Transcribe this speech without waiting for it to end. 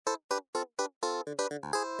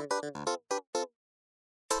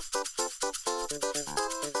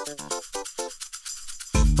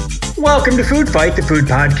Welcome to Food Fight, the food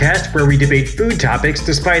podcast where we debate food topics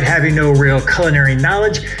despite having no real culinary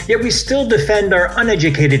knowledge, yet we still defend our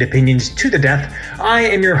uneducated opinions to the death. I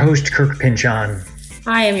am your host, Kirk Pinchon.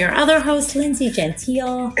 I am your other host, Lindsay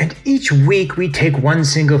Gentile. And each week we take one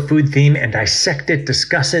single food theme and dissect it,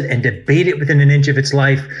 discuss it, and debate it within an inch of its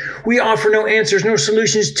life. We offer no answers, no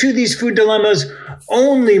solutions to these food dilemmas,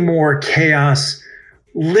 only more chaos.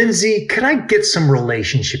 Lindsay, could I get some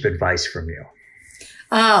relationship advice from you?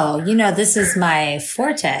 Oh, this is my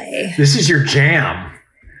forte. This is your jam.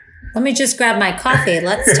 Let me just grab my coffee.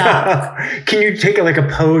 Let's talk. Can you take a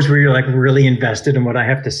pose where you're really invested in what I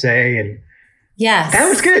have to say? And yes. That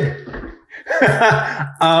was good.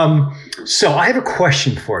 So I have a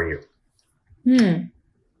question for you.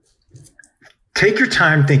 Take your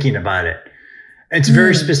time thinking about it. It's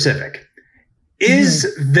very specific.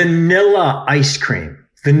 Is vanilla ice cream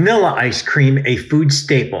a food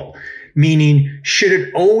staple? Meaning, should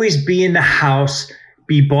it always be in the house,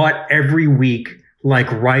 be bought every week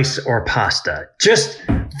like rice or pasta? Just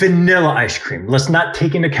vanilla ice cream. Let's not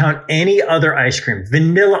take into account any other ice cream.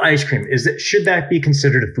 Vanilla ice cream, should that be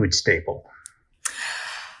considered a food staple?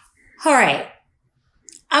 All right.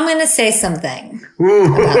 I'm going to say something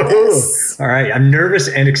about this. All right. I'm nervous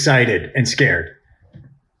and excited and scared.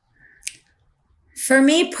 For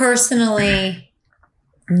me personally,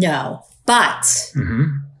 no. But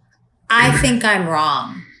I think I'm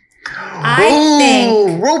wrong.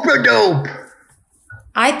 Rope-a-dope.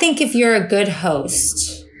 I think if you're a good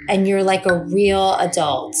host and you're like a real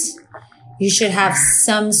adult, you should have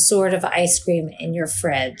some sort of ice cream in your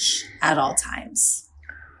fridge at all times.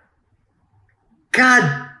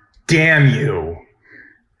 God damn you.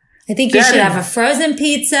 I think you should have a frozen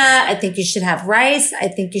pizza. I think you should have rice. I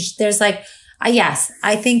think you should, yes,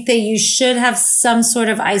 I think that you should have some sort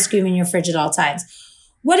of ice cream in your fridge at all times.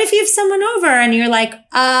 What if you have someone over and you're like,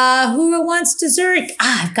 who wants dessert?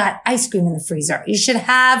 I've got ice cream in the freezer. You should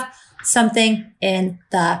have something in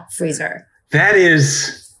the freezer. That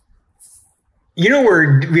is,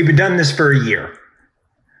 we've been done this for a year.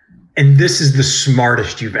 And this is the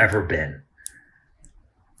smartest you've ever been.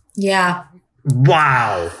 Yeah.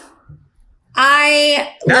 Wow.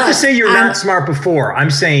 Not to say you're not smart before.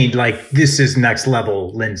 I'm saying this is next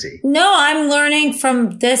level, Lindsay. No, I'm learning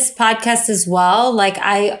from this podcast as well.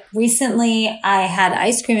 Recently I had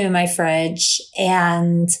ice cream in my fridge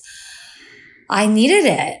and I needed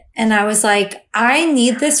it. And I was like, I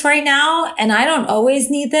need this right now. And I don't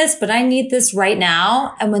always need this, but I need this right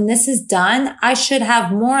now. And when this is done, I should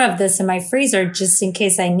have more of this in my freezer just in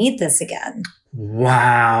case I need this again.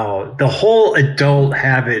 Wow. The whole adult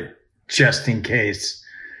habit. Just in case.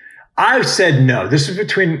 I said no. This was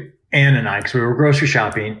between Ann and I because we were grocery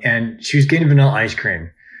shopping and she was getting vanilla ice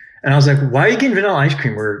cream. And I was like, why are you getting vanilla ice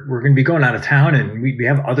cream? We're going to be going out of town and we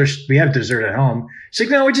have dessert at home. She's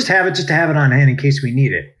like, no, we just have it to have it on hand in case we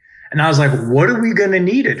need it. And I was like, what are we going to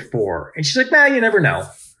need it for? And she's like, nah, you never know.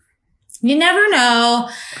 You never know.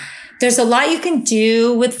 There's a lot you can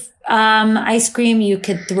do with ice cream. You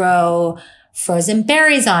could throw frozen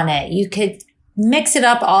berries on it. You could mix it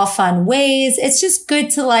up all fun ways. It's just good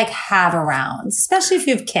to have around, especially if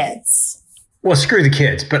you have kids. Well, screw the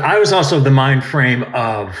kids. But I was also the mind frame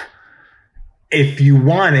of if you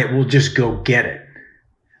want it, we'll just go get it.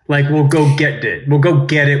 We'll go get it. We'll go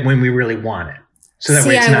get it when we really want it. So that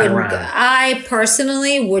way it's not around. I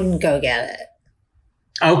personally wouldn't go get it.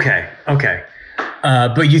 Okay.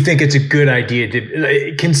 But you think it's a good idea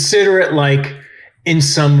to consider it in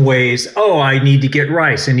some ways, I need to get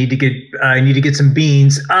rice. I need to get some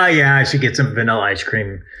beans. I should get some vanilla ice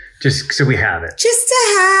cream just so we have it. Just to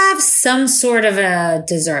have some sort of a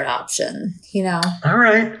dessert option, All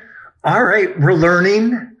right. We're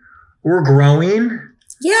learning. We're growing.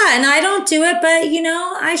 Yeah. And I don't do it, but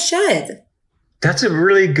I should. That's a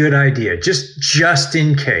really good idea. Just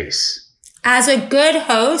in case. As a good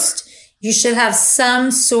host, you should have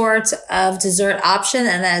some sort of dessert option,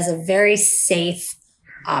 and that is a very safe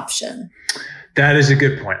option. That is a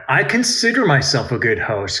good point. I consider myself a good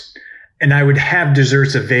host, and I would have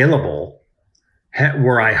desserts available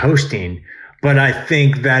were I hosting, but I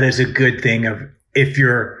think that is a good thing of if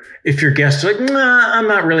your guests are like, nah, I'm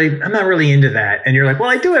not really into that. And you're like,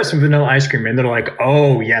 well, I do have some vanilla ice cream. And they're like,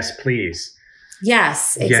 oh, yes, please.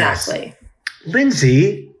 Yes, exactly. Yes.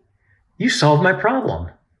 Lindsay, you solved my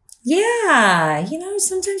problem. Yeah.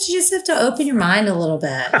 Sometimes you just have to open your mind a little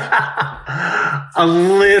bit. A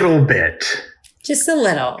little bit. Just a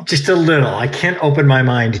little. Just a little. I can't open my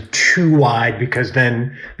mind too wide because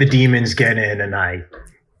then the demons get in and I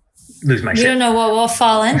lose my shit. You don't know what will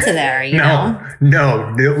fall into there, you know?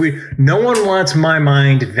 No one wants my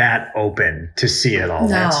mind that open to see it all. No.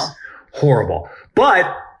 That's horrible.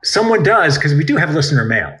 But someone does, because we do have listener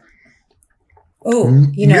mail. Oh,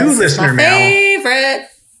 you know, new listener my favorite.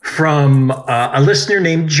 From a listener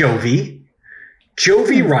named Jovi.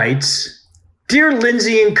 Jovi writes, "Dear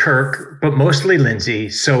Lindsay and Kirk, but mostly Lindsay,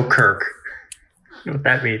 so Kirk." I don't know what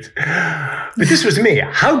that means. But this was me.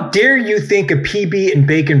 "How dare you think a PB and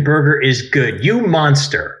bacon burger is good? You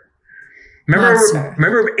monster."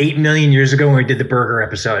 Remember 8 million years ago when we did the burger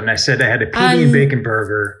episode and I said I had a PB and bacon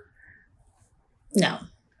burger? No.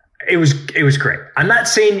 It was great. I'm not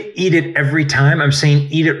saying eat it every time. I'm saying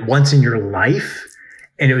eat it once in your life,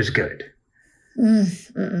 and it was good.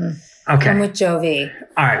 Okay. I'm with Jovi.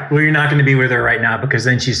 All right. Well, you're not going to be with her right now because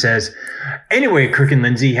then she says, "Anyway, Kirk and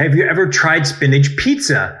Lindsay, have you ever tried spinach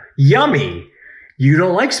pizza? Yummy." You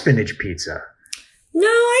don't like spinach pizza. No,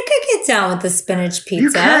 I could get down with the spinach pizza.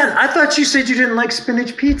 You can. I thought you said you didn't like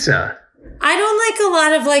spinach pizza. I don't like a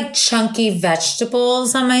lot of like chunky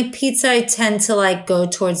vegetables on my pizza. I tend to like go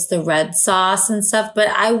towards the red sauce and stuff, but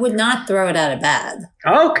I would not throw it out of bed.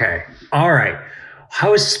 Okay. All right.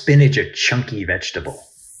 How is spinach a chunky vegetable?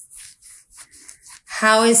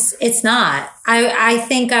 It's not. I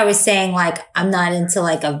think I was saying like I'm not into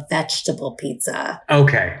like a vegetable pizza.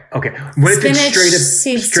 Okay. What if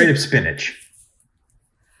it's straight up spinach?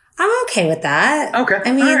 I'm okay with that. Okay.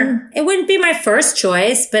 I mean, It wouldn't be my first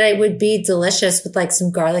choice, but it would be delicious with like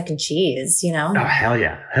some garlic and cheese, you know? Oh, hell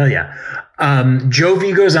yeah.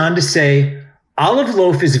 Jovi goes on to say, "Olive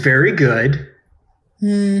loaf is very good."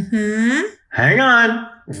 Mm-hmm. Hang on.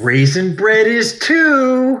 Raisin bread is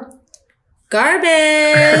too.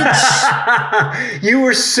 Garbage. You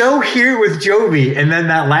were so here with Jovi, and then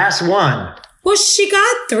that last one. Well, she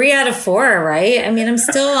got 3 out of 4, right? I mean, I'm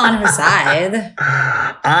still on her side.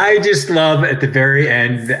 I just love at the very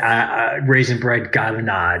end, Raisin Bread got a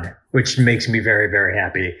nod, which makes me very, very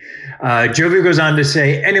happy. Jovi goes on to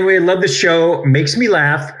say, "Anyway, love the show. Makes me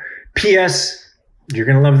laugh. P.S. You're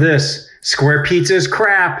going to love this. Square pizza is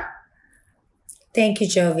crap." Thank you,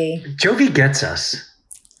 Jovi. Jovi gets us.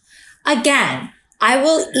 Again, I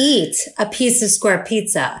will eat a piece of square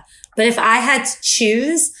pizza, but if I had to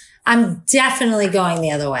choose, I'm definitely going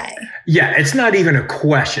the other way. Yeah, it's not even a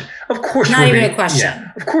question. Of course, not even a question.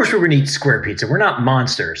 Yeah, of course, we're going to eat square pizza. We're not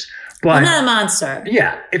monsters. But I'm not a monster.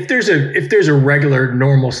 Yeah, if there's a regular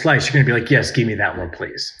normal slice, you're going to be like, "Yes, give me that one,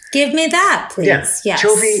 please. Give me that, please." Yeah. Yes.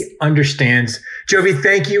 Jovi understands. Jovi,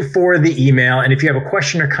 thank you for the email. And if you have a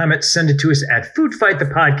question or comment, send it to us at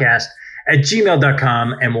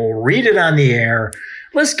foodfightthepodcast@gmail.com, and we'll read it on the air.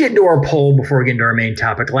 Let's get into our poll before we get into our main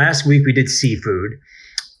topic. Last week we did seafood.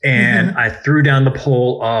 And I threw down the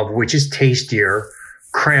poll of which is tastier,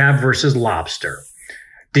 crab versus lobster.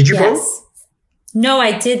 Did you vote? No,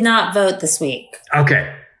 I did not vote this week.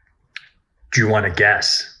 Okay. Do you want to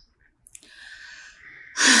guess?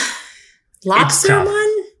 Lobster won?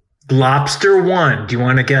 Lobster won. Do you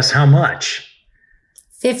want to guess how much?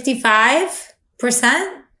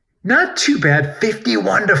 55%? Not too bad.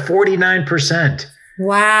 51 to 49%.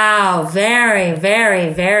 Wow. Very,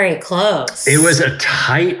 very, very close. It was a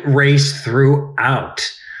tight race throughout.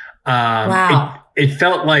 Wow. It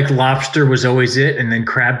felt like lobster was always it, and then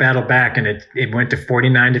crab battled back, and it went to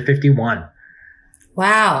 49 to 51.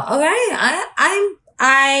 Wow. Okay.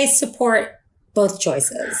 I support both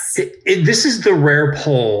choices. This is the rare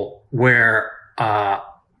poll where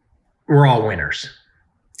we're all winners.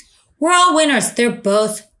 We're all winners. They're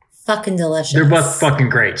both fucking delicious. They're both fucking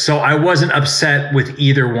great. So I wasn't upset with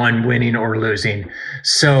either one winning or losing.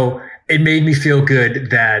 So it made me feel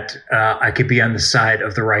good that I could be on the side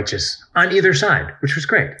of the righteous on either side, which was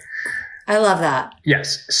great. I love that.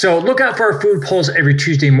 Yes. So look out for our food polls every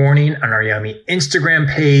Tuesday morning on our Yummy Instagram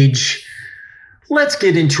page. Let's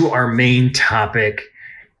get into our main topic.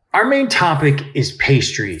 Our main topic is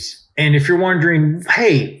pastries. And if you're wondering,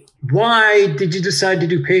 hey, why did you decide to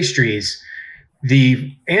do pastries?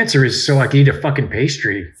 The answer is so I could eat a fucking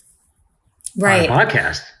pastry on a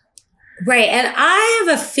podcast. Right. And I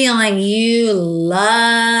have a feeling you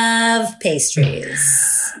love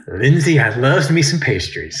pastries. Lindsay, I love me some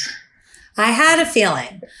pastries. I had a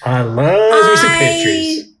feeling. I love me some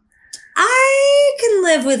pastries. I can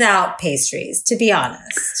live without pastries, to be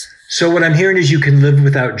honest. So what I'm hearing is you can live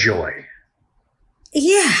without joy.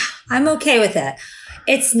 Yeah, I'm okay with it.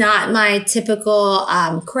 It's not my typical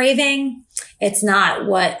craving. It's not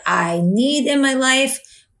what I need in my life,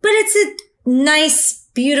 but it's a nice,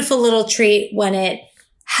 beautiful little treat when it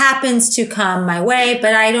happens to come my way,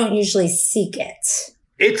 but I don't usually seek it.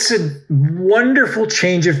 It's a wonderful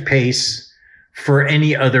change of pace for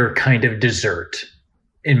any other kind of dessert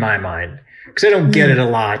in my mind, because I don't get it a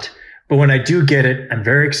lot. But when I do get it, I'm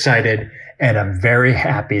very excited and I'm very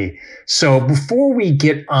happy. So before we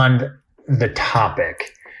get on the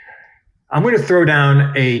topic, I'm going to throw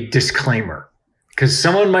down a disclaimer, because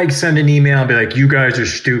someone might send an email and be like, you guys are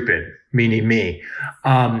stupid, meaning me.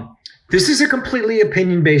 This is a completely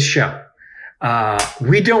opinion-based show.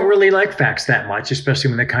 We don't really like facts that much, especially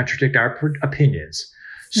when they contradict our opinions.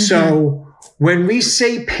 So when we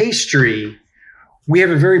say pastry, we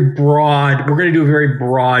have we're going to do a very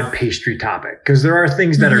broad pastry topic, because there are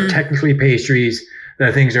things that are technically pastries, there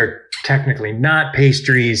are things that are technically not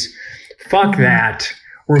pastries. Fuck that.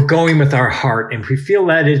 We're going with our heart. And if we feel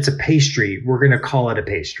that it's a pastry, we're going to call it a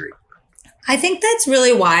pastry. I think that's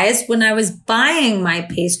really wise. When I was buying my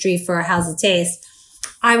pastry for How's It Taste,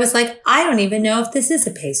 I was like, I don't even know if this is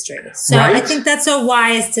a pastry. So right? I think that's a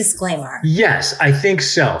wise disclaimer. Yes, I think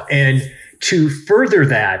so. And to further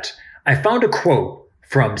that, I found a quote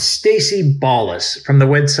from Stacy Ballas from the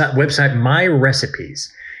website My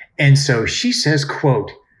Recipes. And so she says,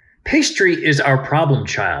 quote, pastry is our problem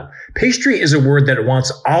child. Pastry is a word that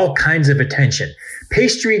wants all kinds of attention.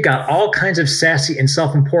 Pastry got all kinds of sassy and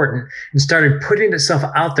self-important and started putting itself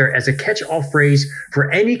out there as a catch-all phrase for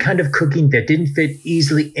any kind of cooking that didn't fit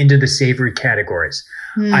easily into the savory categories.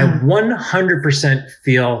 I 100%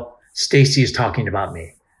 feel Stacy is talking about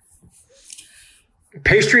me.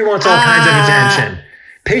 Pastry wants all kinds of attention.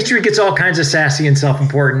 Pastry gets all kinds of sassy and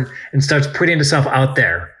self-important and starts putting itself out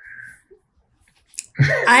there.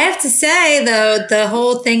 I have to say, though, the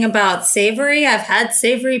whole thing about savory, I've had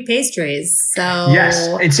savory pastries. So yes,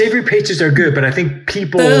 and savory pastries are good, but I think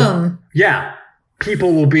people will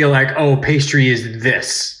be like, oh, pastry is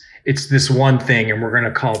this. It's this one thing, and we're going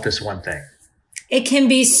to call it this one thing. It can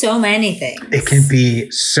be so many things. It can be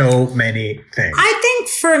so many things. I think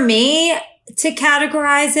for me, to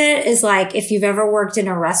categorize it is like, if you've ever worked in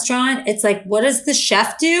a restaurant, it's like, what does the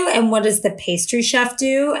chef do and what does the pastry chef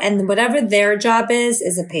do? And whatever their job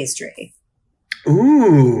is a pastry.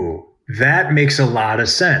 Ooh, that makes a lot of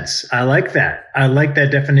sense. I like that. I like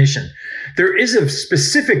that definition. There is a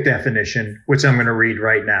specific definition, which I'm going to read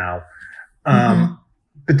right now.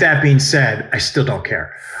 But that being said, I still don't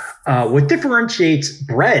care. What differentiates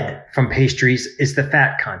bread from pastries is the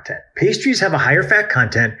fat content. Pastries have a higher fat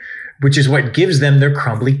content, which is what gives them their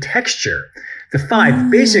crumbly texture. The 5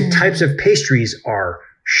 basic types of pastries are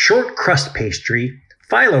short crust pastry,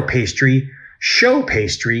 phyllo pastry, show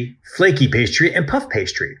pastry, flaky pastry, and puff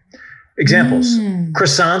pastry. Examples,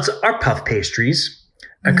 croissants are puff pastries.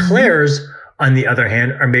 Eclairs, on the other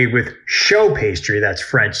hand, are made with show pastry, that's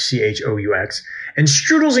French, C-H-O-U-X, and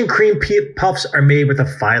strudels and cream puffs are made with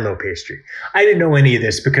a phyllo pastry. I didn't know any of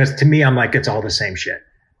this because to me, I'm like, it's all the same shit.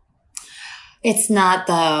 It's not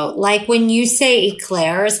though. Like when you say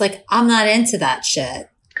eclairs, like I'm not into that shit.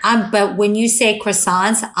 But when you say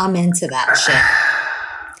croissants, I'm into that shit.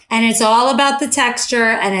 And it's all about the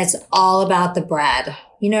texture and it's all about the bread.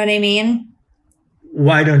 You know what I mean?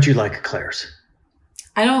 Why don't you like eclairs?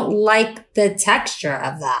 I don't like the texture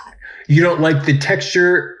of that. You don't like the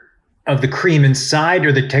texture of the cream inside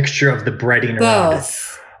or the texture of the breading around it?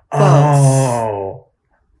 Both. Oh,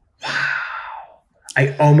 wow.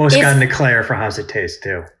 I almost got an eclair for How's It Taste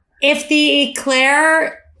too. If the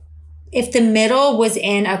middle was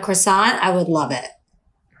in a croissant, I would love it.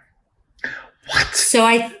 What? So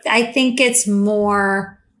I think it's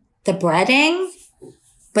more the breading,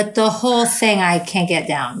 but the whole thing I can't get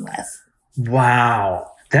down with.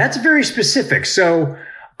 Wow. That's very specific. So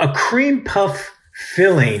a cream puff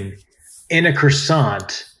filling in a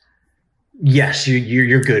croissant, yes,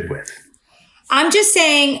 you're good with. I'm just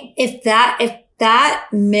saying if that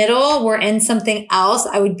middle were in something else,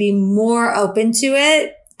 I would be more open to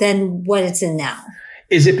it than what it's in now.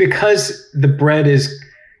 Is it because the bread is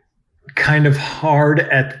kind of hard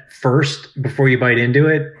at first before you bite into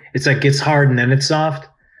it? It's like it's hard and then it's soft?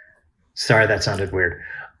 Sorry, that sounded weird.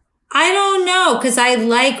 I don't know, because I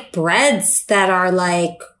like breads that are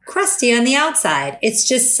like crusty on the outside. It's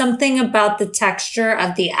just something about the texture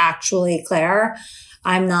of the actual eclair.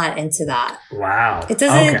 I'm not into that. Wow. It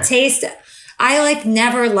doesn't taste... I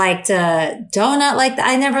never liked a donut like that.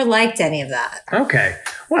 I never liked any of that. Okay.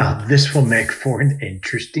 Well, this will make for an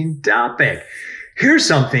interesting topic. Here's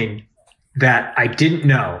something that I didn't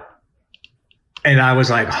know. And I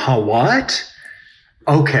was like, what?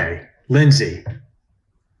 Okay, Lindsay.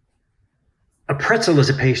 A pretzel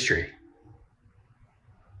is a pastry.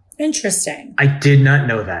 Interesting. I did not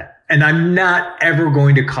know that. And I'm not ever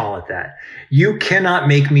going to call it that. You cannot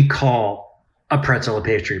make me call a pretzel a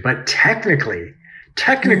pastry, but technically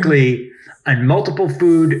on multiple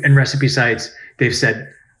food and recipe sites, they've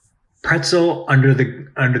said pretzel under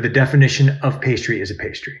the definition of pastry is a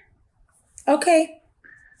pastry. Okay.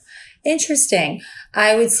 Interesting.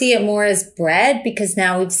 I would see it more as bread because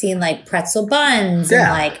now we've seen like pretzel buns and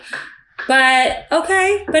like, but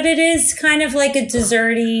okay. But it is kind of like a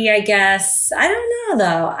desserty, I guess. I don't know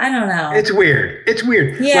though. I don't know. It's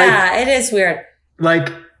weird. Yeah, it is weird.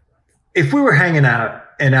 Like if we were hanging out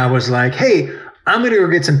and I was like, hey, I'm going to go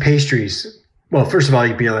get some pastries. Well, first of all,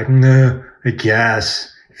 you'd be like, no, I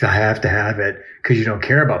guess if I have to have it because you don't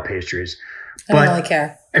care about pastries. I don't really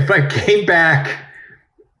care. If I came back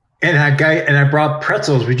and I brought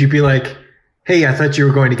pretzels, would you be like, hey, I thought you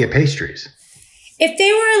were going to get pastries? If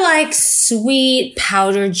they were like sweet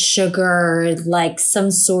powdered sugar, like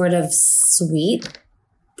some sort of sweet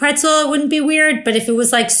pretzel, it wouldn't be weird. But if it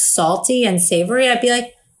was like salty and savory, I'd be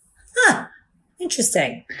like, huh,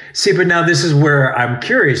 interesting. See, but now this is where I'm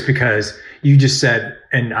curious because you just said,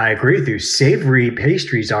 and I agree with you, savory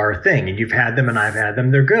pastries are a thing. And you've had them and I've had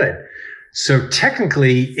them. They're good. So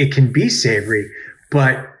technically it can be savory,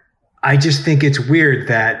 but I just think it's weird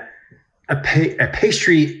that a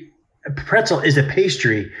pretzel is a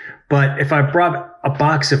pastry, but if I brought a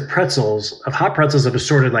box of hot pretzels of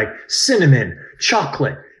assorted like cinnamon,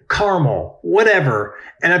 chocolate, caramel, whatever,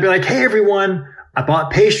 and I'd be like, hey, everyone, I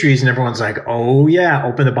bought pastries, and everyone's like, oh yeah,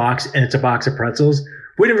 open the box, and it's a box of pretzels.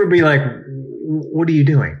 We'd never be like, what are you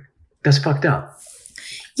doing? That's fucked up.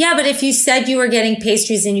 Yeah, but if you said you were getting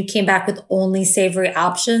pastries and you came back with only savory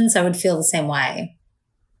options, I would feel the same way.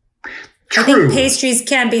 True. I think pastries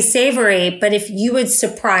can be savory, but if you would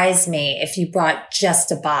surprise me if you brought just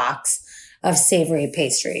a box of savory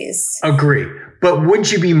pastries. Agree. But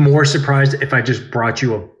wouldn't you be more surprised if I just brought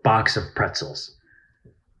you a box of pretzels?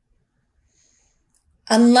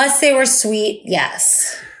 Unless they were sweet,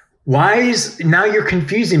 yes. Now you're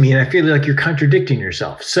confusing me and I feel like you're contradicting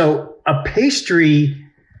yourself. So a pastry,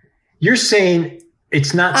 you're saying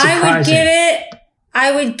it's not surprising.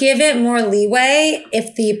 I would give it more leeway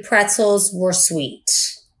if the pretzels were sweet,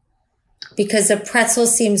 because a pretzel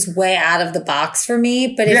seems way out of the box for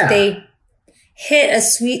me. But if they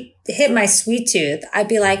hit my sweet tooth, I'd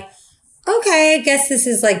be like, okay, I guess this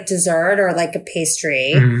is like dessert or like a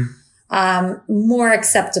pastry. Mm-hmm. More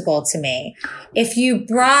acceptable to me. If you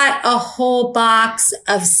brought a whole box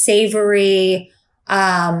of savory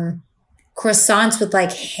croissants with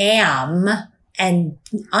like ham and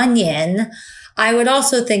onion, I would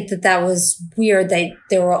also think that was weird that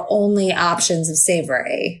there were only options of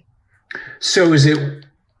savory. So is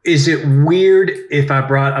it weird if I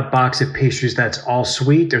brought a box of pastries that's all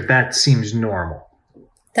sweet, or that seems normal?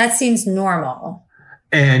 That seems normal.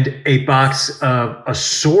 And a box of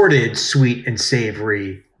assorted sweet and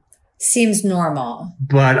savory seems normal.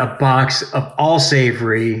 But a box of all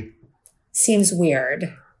savory seems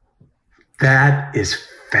weird. That is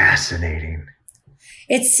fascinating.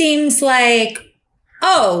 It seems like,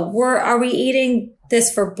 are we eating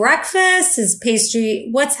this for breakfast? Is pastry,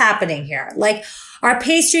 what's happening here? Like, are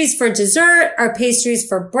pastries for dessert? Are pastries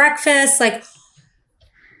for breakfast? Like,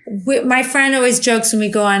 my friend always jokes when we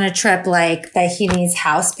go on a trip, like, that he needs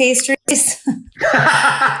house pastries.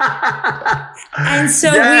 And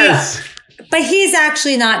so but he's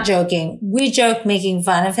actually not joking. We joke making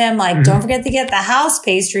fun of him. Like, don't forget to get the house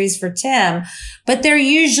pastries for Tim, but they're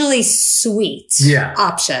usually sweet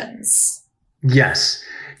options. Yes.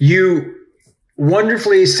 You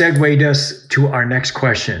wonderfully segued us to our next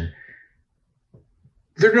question.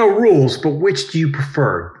 There are no rules, but which do you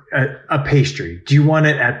prefer? A pastry? Do you want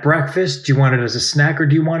it at breakfast? Do you want it as a snack, or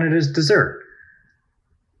do you want it as dessert?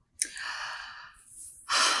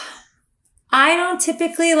 I don't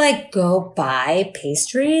typically go buy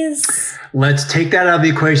pastries. Let's take that out of the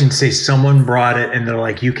equation. Say someone brought it and they're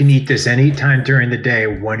like, you can eat this anytime during the day.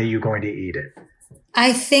 When are you going to eat it?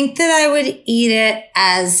 I think that I would eat it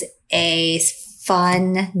as a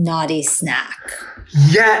fun, naughty snack.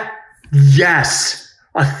 Yeah. Yes.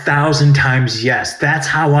 1,000 times yes. That's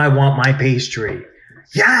how I want my pastry.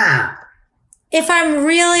 Yeah. If I'm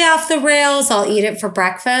really off the rails, I'll eat it for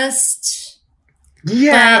breakfast.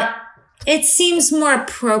 Yeah. But it seems more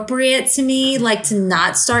appropriate to me, to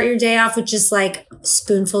not start your day off with just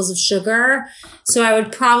spoonfuls of sugar. So I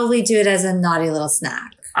would probably do it as a naughty little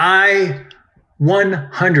snack. I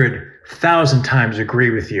 100,000 times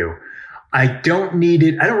agree with you. I don't need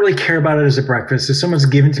it. I don't really care about it as a breakfast. If someone's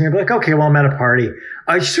given to me, I'd be like, okay, well, I'm at a party.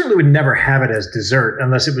 I certainly would never have it as dessert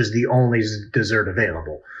unless it was the only dessert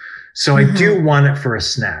available. So I do want it for a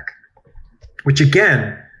snack, which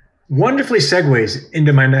again, wonderfully segues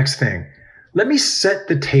into my next thing. Let me set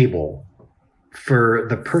the table for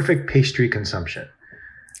the perfect pastry consumption.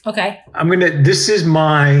 Okay. This is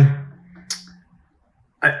my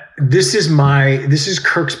this is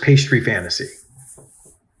Kirk's pastry fantasy.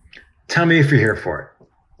 Tell me if you're here for it.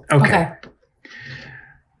 Okay.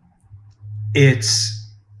 It's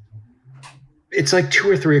like 2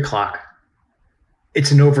 or 3 o'clock.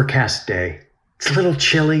 It's an overcast day. It's a little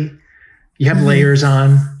chilly. You have layers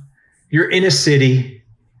on. You're in a city.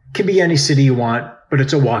 Can be any city you want, but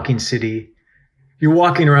it's a walking city. You're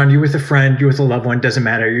walking around. You're with a friend. You're with a loved one. Doesn't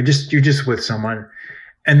matter. You're just with someone.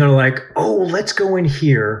 And they're like, oh, let's go in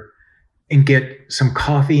here and get some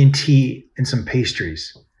coffee and tea and some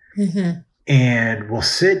pastries. And we'll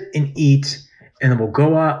sit and eat, and then we'll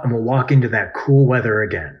go out and we'll walk into that cool weather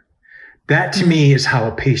again. That to me is how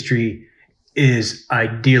a pastry is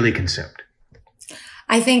ideally consumed.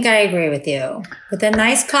 I think I agree with you. With a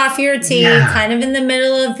nice coffee or tea, kind of in the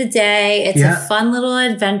middle of the day. It's a fun little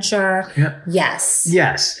adventure. Yes.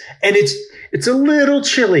 And it's a little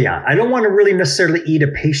chilly out. I don't want to really necessarily eat a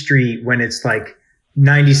pastry when it's like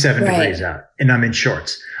 97 degrees out and I'm in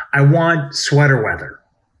shorts. I want sweater weather.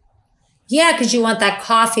 Yeah, because you want that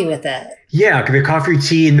coffee with it. Yeah, the coffee or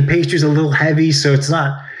tea, and the pastry's a little heavy, so it's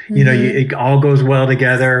not, it all goes well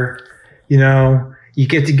together. You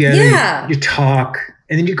get together, you talk,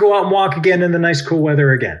 and then you go out and walk again in the nice cool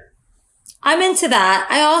weather again. I'm into that.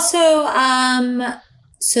 I also,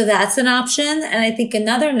 so that's an option. And I think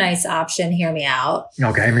another nice option, hear me out.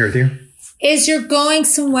 Okay, I'm here with you. Is you're going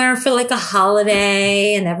somewhere for like a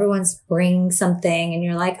holiday and everyone's bringing something and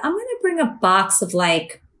you're like, I'm going to bring a box of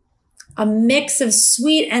like a mix of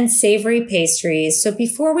sweet and savory pastries. So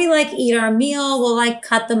before we like eat our meal, we'll like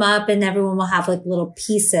cut them up and everyone will have like little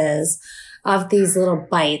pieces of these little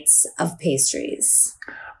bites of pastries.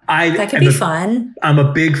 That could be fun. I'm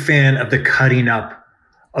a big fan of the cutting up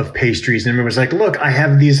of pastries. And everyone's like, look, I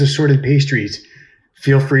have these assorted pastries.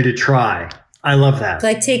 Feel free to try. I love that.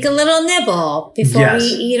 Like take a little nibble before we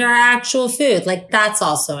eat our actual food. Like that's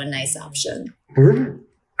also a nice option.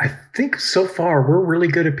 I think so far we're really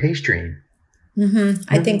good at pastrying.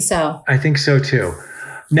 I think so. I think so too.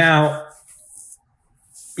 Now,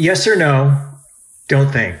 yes or no,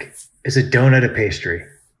 don't think. Is a donut a pastry?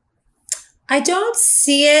 I don't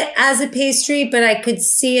see it as a pastry, but I could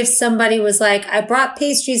see if somebody was like, I brought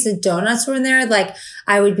pastries and donuts were in there, like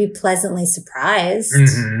I would be pleasantly surprised.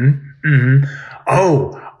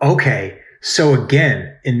 Oh, okay. So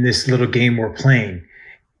again, in this little game we're playing,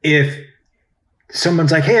 if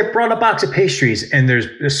someone's like, hey, I brought a box of pastries and there's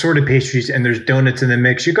assorted pastries and there's donuts in the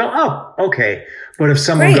mix, you go, oh, okay. But if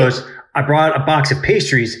someone goes, I brought a box of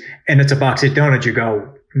pastries and it's a box of donuts, you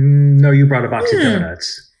go, no, you brought a box of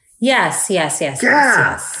donuts. Yes.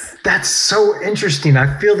 That's so interesting.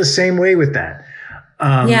 I feel the same way with that.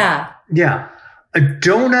 Yeah. A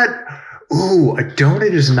donut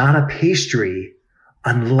is not a pastry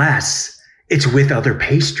unless it's with other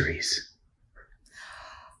pastries.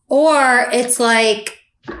 Or it's like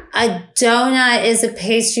a donut is a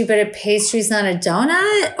pastry, but a pastry is not a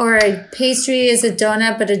donut? Or a pastry is a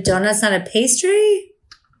donut, but a donut's not a pastry?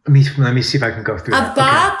 Let me see if I can go through that.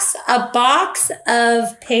 A box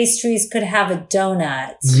of pastries could have a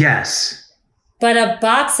donut. Yes. But a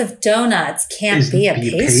box of donuts can't be a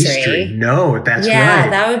pastry. No, that's right. Yeah,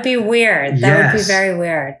 that would be weird. That would be very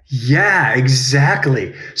weird. Yeah,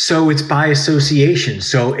 exactly. So it's by association.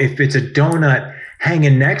 So if it's a donut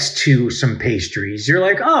hanging next to some pastries, you're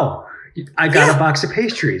like, oh, I got a box of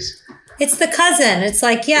pastries. It's the cousin. It's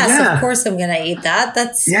like, of course I'm going to eat that.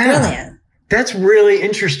 That's brilliant. That's really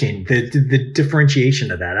interesting. The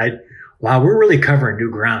differentiation of that. Wow, we're really covering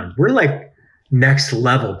new ground. We're like next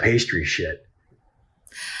level pastry shit.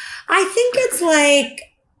 I think it's like,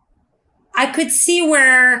 I could see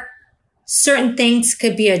where certain things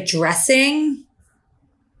could be a dressing.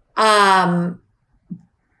 But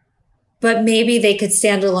maybe they could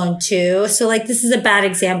stand alone too. So like, this is a bad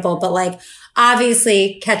example, but like,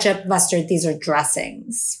 obviously ketchup, mustard, these are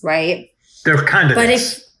dressings, right? They're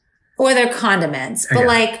condiments. Or they're condiments. But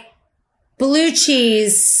like blue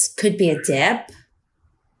cheese could be a dip,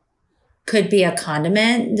 could be a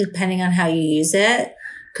condiment, depending on how you use it,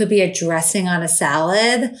 could be a dressing on a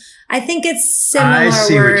salad. I think it's similar. I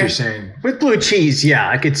see what you're saying. With blue cheese, yeah,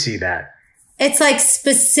 I could see that. It's like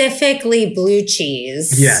specifically blue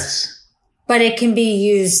cheese. Yes. But it can be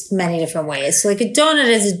used many different ways. So like a donut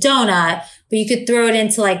is a donut, but you could throw it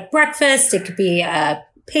into like breakfast. It could be a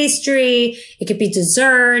pastry. It could be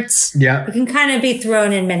dessert. Yeah. It can kind of be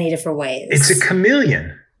thrown in many different ways. It's a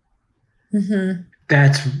chameleon.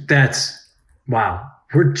 That's wow.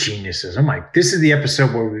 We're geniuses. I'm like, this is the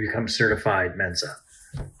episode where we become certified Mensa.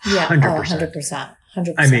 Yeah. 100%.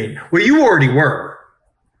 100%. I mean, well, you already were.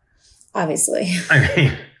 Obviously. I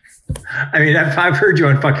mean, I mean, I've heard you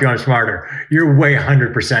on Fuck You, I'm Smarter. You're way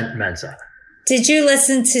 100% Mensa. Did you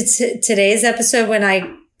listen to today's episode when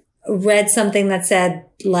I read something that said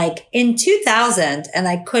like in 2000, and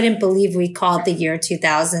I couldn't believe we called the year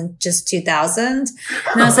 2000 just 2000.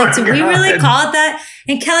 And I was like, did we really call it that?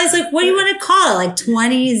 And Kelly's like, what do you want to call it? Like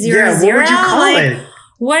 2000? Yeah, what would you call it?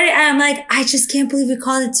 What? I'm like, I just can't believe we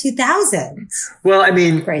called it 2000. Well, I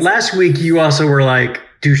mean, Crazy. Last week you also were like,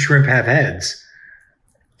 do shrimp have heads?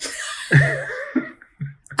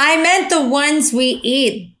 I meant the ones we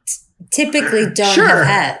eat typically don't have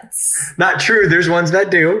heads. Not true. There's ones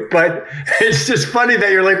that do, but it's just funny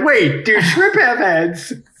that you're like, wait, do shrimp have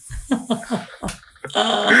heads? You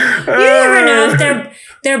never know if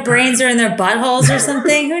their brains are in their buttholes or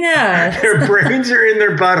something. Who knows? Their brains are in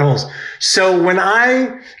their buttholes. So when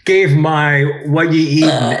I gave my what you eaten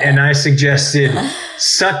and I suggested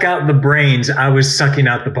suck out the brains, I was sucking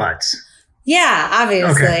out the butts. Yeah,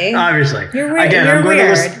 obviously. Okay, obviously. You're weird. Again,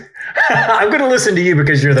 I'm going to listen to you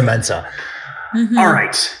because you're the Mensa. Mm-hmm. All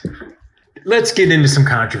right. Let's get into some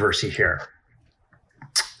controversy here.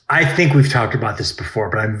 I think we've talked about this before,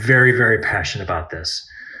 but I'm very, very passionate about this.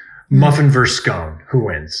 Muffin versus scone. Who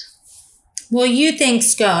wins? Well, you think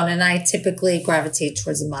scone, and I typically gravitate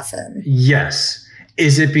towards a muffin. Yes.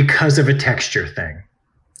 Is it because of a texture thing?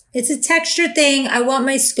 It's a texture thing. I want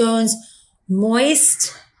my scones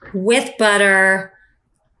moist with butter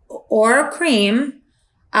or cream,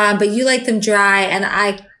 but you like them dry, and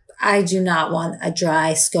I do not want a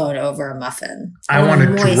dry scone over a muffin. I want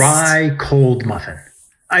a dry, cold muffin.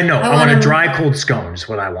 I know. I want a dry, cold scone is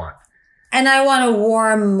what I want. And I want a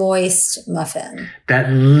warm, moist muffin. That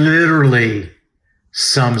literally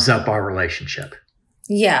sums up our relationship.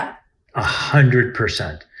 Yeah.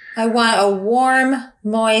 100%. I want a warm,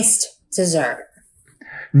 moist dessert.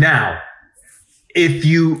 Now, if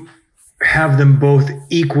you have them both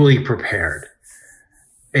equally prepared,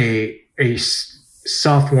 a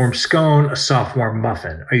soft, warm scone, a soft, warm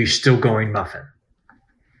muffin, are you still going muffin?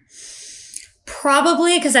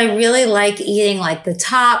 Probably, because I really like eating like the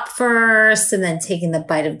top first and then taking the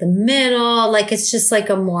bite of the middle. Like it's just like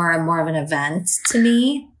more of an event to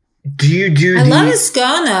me. I love a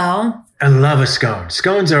scone though. I love a scone.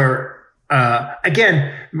 Scones are,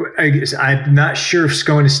 again, I'm not sure if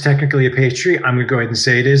scone is technically a pastry. I'm going to go ahead and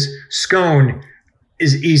say it is. Scone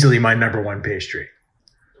is easily my number one pastry.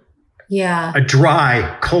 Yeah. A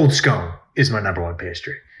dry, cold scone is my number one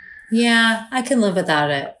pastry. Yeah, I can live without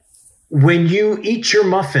it. When you eat your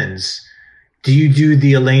muffins, do you do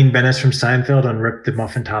the Elaine Bennis from Seinfeld and rip the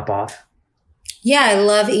muffin top off? Yeah, I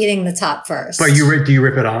love eating the top first. But do you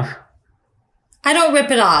rip it off? I don't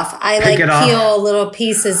rip it off. I peel little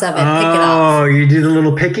pieces of it, pick it off. Oh, you do the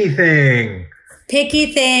little picky thing.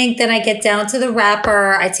 Picky thing. Then I get down to the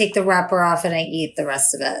wrapper. I take the wrapper off and I eat the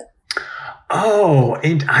rest of it. Oh,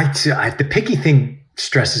 and the picky thing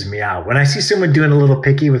stresses me out. When I see someone doing a little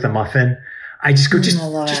picky with a muffin, I just go, just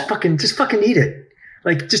fucking eat it.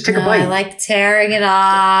 Like, just take a bite. I like tearing it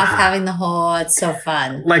off, having the whole, it's so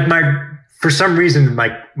fun. Like for some reason,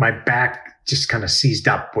 my back just kind of seized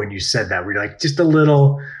up when you said that. We're like, just a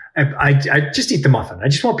little, I just eat the muffin. I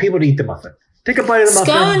just want people to eat the muffin. Take a bite of the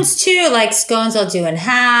muffin. Scones too, like scones I'll do in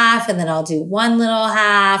half, and then I'll do one little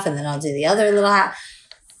half, and then I'll do the other little half.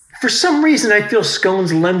 For some reason, I feel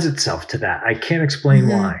scones lends itself to that. I can't explain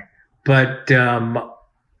why. But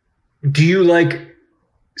do you like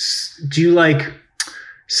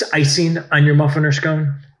icing on your muffin or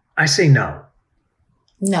scone? I say no.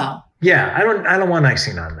 No. Yeah, I don't want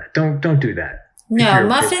icing on that. Don't do that. No,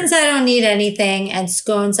 muffins I don't need anything, and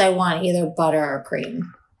scones I want either butter or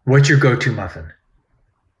cream. What's your go-to muffin?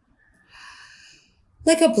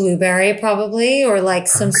 Like a blueberry probably, or like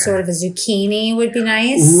some sort of a zucchini would be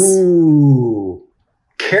nice. Ooh.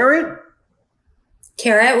 Carrot?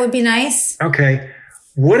 Carrot would be nice. Okay.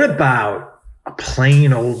 What about a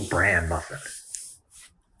plain old bran muffin?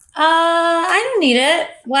 I don't need it.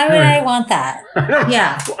 Why would I want that?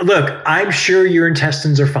 Yeah. Look, I'm sure your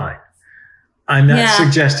intestines are fine. I'm not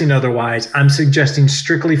suggesting otherwise. I'm suggesting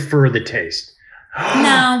strictly for the taste.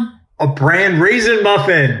 No. A bran raisin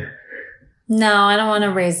muffin. No, I don't want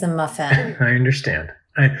a raisin muffin. I understand.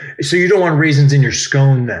 So you don't want raisins in your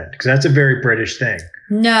scone then? Because that's a very British thing.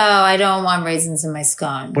 No, I don't want raisins in my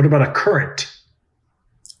scone. What about a currant?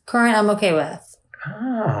 Currant, I'm okay with.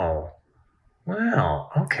 Oh,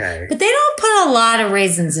 well, okay. But they don't put a lot of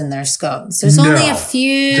raisins in their scones. There's only a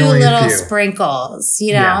few little sprinkles,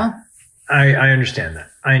 you know? Yeah, I understand that.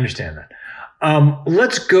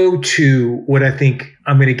 Let's go to what I think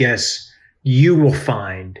I'm going to guess you will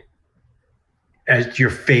find as your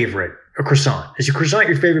favorite, a croissant. Is your croissant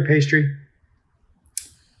your favorite pastry?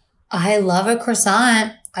 I love a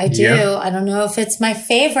croissant. I do. Yeah. I don't know if it's my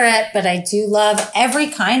favorite, but I do love every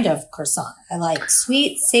kind of croissant. I like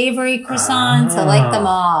sweet, savory croissants. I like them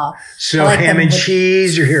all. So like ham and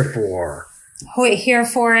cheese you're here for. Here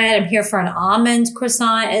for it. I'm here for an almond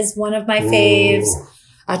croissant is one of my faves.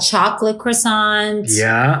 A chocolate croissant.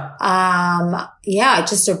 Yeah.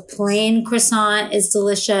 Just a plain croissant is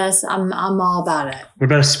delicious. I'm all about it. What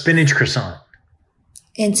about a spinach croissant?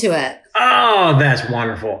 Into it. Oh, that's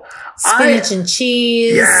wonderful. Spinach and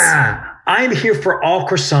cheese. Yeah. I'm here for all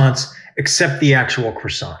croissants except the actual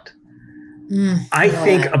croissant. I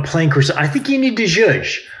think a plain croissant. I think you need to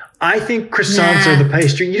zhuzh. I think croissants are the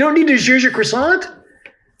pastry. You don't need to zhuzh your croissant?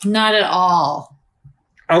 Not at all.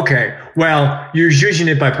 Okay. Well, you're zhuzhing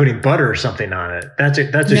it by putting butter or something on it. That's a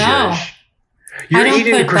zhuzh. You're I don't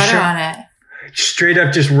eating put a croissant. butter on it. Straight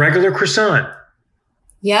up just regular croissant.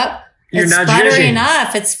 Yep. You're it's not buttery zhuzhing.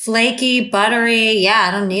 enough. It's flaky, buttery. Yeah,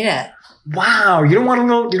 I don't need it. Wow. You don't want a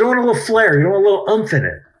little flair. You don't want a little oomph in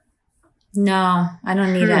it. No, I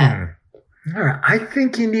don't need it. All right. I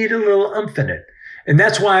think you need a little oomph in it. And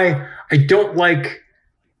that's why I don't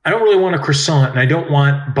really want a croissant and I don't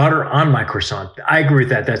want butter on my croissant. I agree with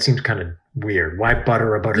that. That seems kind of weird. Why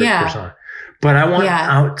butter a buttered croissant? But I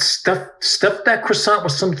want stuff that croissant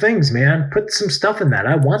with some things, man. Put some stuff in that.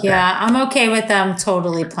 I want that. Yeah, I'm okay with them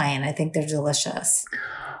totally plain. I think they're delicious.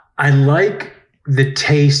 I like the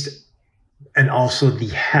taste and also the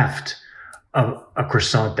heft of a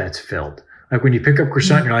croissant that's filled. Like when you pick up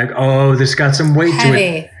croissant, you're like, oh, this got some weight to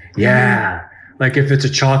it. Yeah. Like if it's a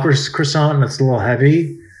chocolate croissant and it's a little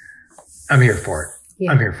heavy, I'm here for it.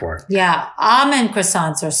 Yeah. I'm here for it. Yeah. Almond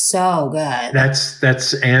croissants are so good.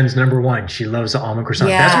 That's Anne's number one. She loves the almond croissant.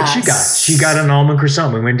 Yes. That's what she got. She got an almond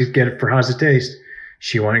croissant. We went to get it for How's It Taste.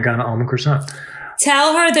 She went and got an almond croissant.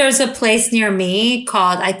 Tell her there's a place near me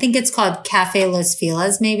I think it's called Cafe Los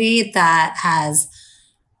Feliz maybe, that has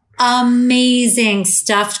amazing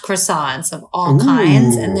stuffed croissants of all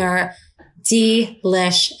kinds. And they're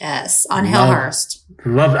delicious on Hillhurst.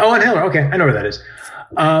 Love. Oh, on Hillhurst. Okay. I know where that is.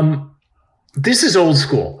 This is old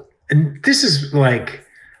school. And this is like,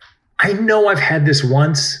 I know I've had this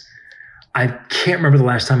once. I can't remember the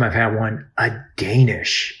last time I've had one. A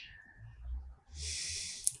Danish.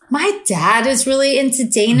 My dad is really into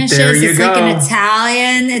Danishes. There you go. Like an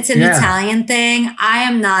Italian. It's an Italian thing. I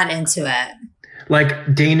am not into it.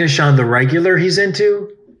 Like Danish on the regular he's into?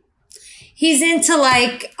 He's into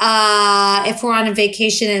like, if we're on a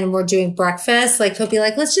vacation and we're doing breakfast, like he'll be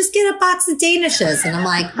like, let's just get a box of Danishes. And I'm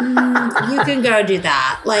like, you can go do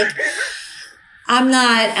that. Like, I'm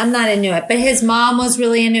not into it, but his mom was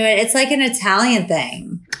really into it. It's like an Italian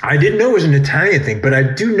thing. I didn't know it was an Italian thing, but I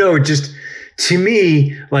do know it just, to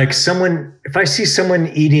me, like if I see someone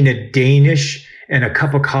eating a Danish and a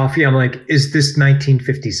cup of coffee, I'm like, is this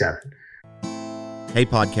 1957? Hey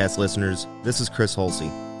podcast listeners, this is Chris Holsey.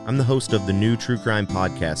 I'm the host of the new true crime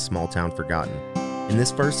podcast, Small Town Forgotten. In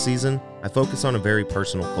this first season, I focus on a very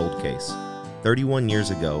personal cold case. 31 years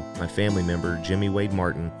ago, my family member, Jimmy Wade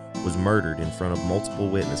Martin, was murdered in front of multiple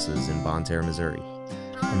witnesses in Bonne Terre, Missouri.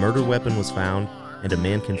 A murder weapon was found, and a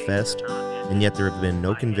man confessed, and yet there have been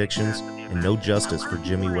no convictions and no justice for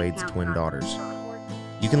Jimmy Wade's twin daughters.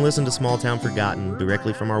 You can listen to Small Town Forgotten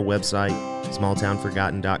directly from our website,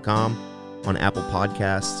 smalltownforgotten.com, on Apple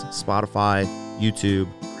Podcasts, Spotify, YouTube,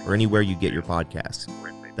 or anywhere you get your podcasts.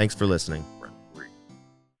 Thanks for listening.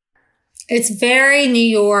 It's very New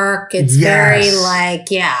York. It's very like,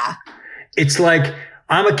 It's like,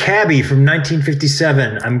 I'm a cabbie from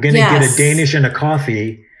 1957. I'm going to get a Danish and a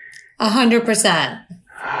coffee. 100%.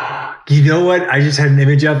 You know what? I just had an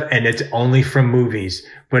image of, and it's only from movies,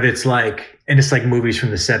 but it's like movies from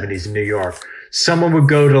the 70s in New York. Someone would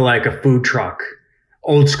go to like a food truck,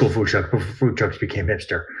 old school food truck, before food trucks became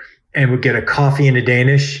hipster, and would get a coffee and a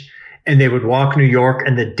Danish, and they would walk New York,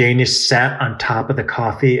 and the Danish sat on top of the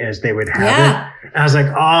coffee as they would have it. And I was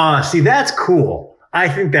like, see, that's cool. I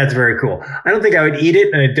think that's very cool. I don't think I would eat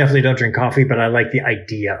it, and I definitely don't drink coffee, but I like the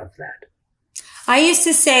idea of that. I used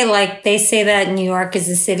to say, like, they say that New York is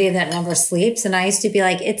a city that never sleeps. And I used to be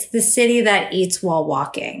like, it's the city that eats while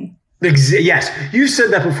walking. Yes. You said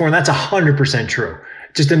that before, and that's 100% true.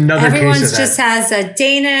 Just another case of that. Everyone just has a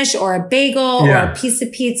Danish or a bagel or a piece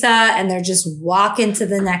of pizza, and they're just walking to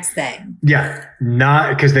the next thing. Yeah.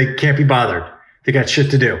 Not because they can't be bothered. They got shit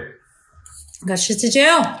to do. Got shit to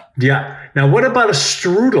do. Yeah. Now, what about a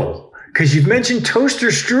strudel? Because you've mentioned toaster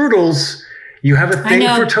strudels. You have a thing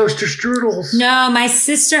for toaster strudels. No, my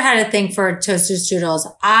sister had a thing for toaster strudels.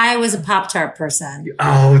 I was a Pop-Tart person.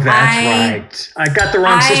 Oh, that's right. I got the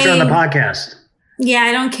wrong sister on the podcast. Yeah,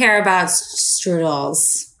 I don't care about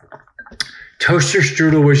strudels. Toaster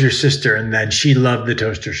strudel was your sister, and then she loved the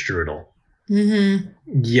toaster strudel.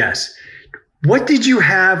 Mm-hmm. Yes. What did you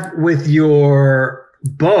have with your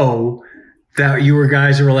bow that you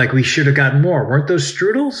guys were like, we should have gotten more? Weren't those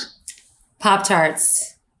strudels?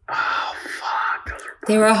 Pop-Tarts. Oh, fuck.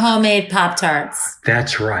 They were homemade Pop-Tarts.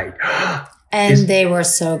 That's right. And they were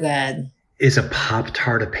so good. Is a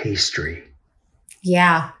Pop-Tart a pastry?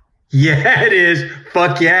 Yeah. Yeah, it is.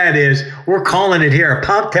 Fuck yeah, it is. We're calling it here. A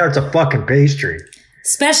Pop-Tart's a fucking pastry.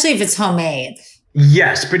 Especially if it's homemade.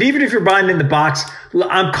 Yes, but even if you're buying it in the box,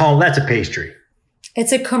 I'm calling that's a pastry.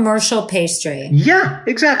 It's a commercial pastry. Yeah,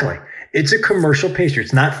 exactly. It's a commercial pastry.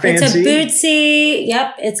 It's not fancy. It's a bootsy.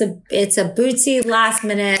 Yep, it's a bootsy last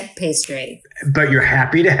minute pastry. But you're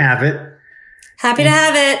happy to have it. Happy to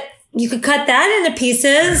have it. You could cut that into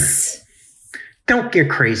pieces. Don't get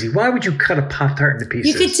crazy. Why would you cut a Pop-Tart into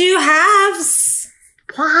pieces? You could do halves.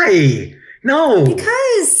 Why? No.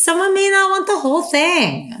 Because someone may not want the whole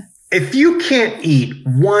thing. If you can't eat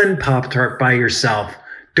one Pop-Tart by yourself,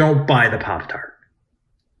 don't buy the Pop-Tart.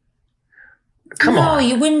 Come on. No,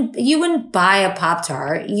 you wouldn't buy a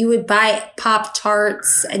Pop-Tart. You would buy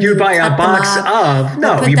Pop-Tarts and you would buy a box of.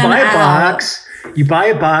 No, you buy a box. You buy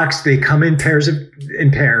a box. They come in pairs.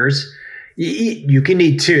 You can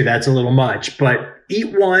eat two. That's a little much, but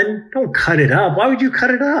eat one. Don't cut it up. Why would you cut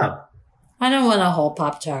it up? I don't want a whole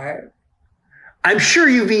Pop-Tart. I'm sure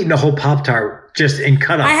you've eaten a whole Pop-Tart just in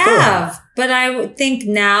cut up. I have, but I would think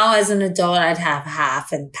now as an adult, I'd have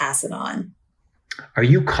half and pass it on. Are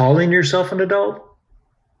you calling yourself an adult?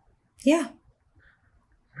 Yeah.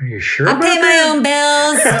 Are you sure? I pay my own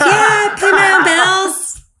bills. Yeah, I pay my own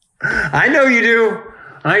bills. I know you do.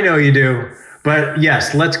 I know you do. But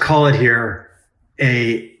yes, let's call it here.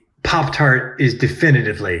 A Pop-Tart is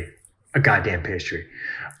definitively a goddamn pastry.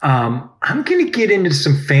 I'm going to get into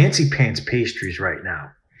some fancy pants pastries right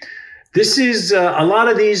now. This is a lot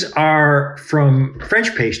of these are from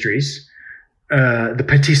French pastries, the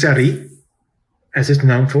patisserie, as it's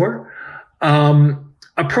known for. A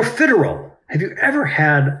profiterole. Have you ever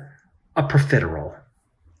had a profiterole?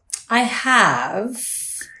 I have.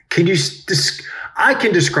 Can you? I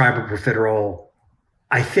can describe a profiterole.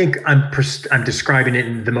 I think I'm describing it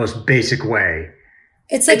in the most basic way.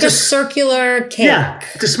 It's like a circular cake. Yeah,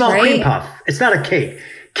 it's a small cream puff. It's not a cake.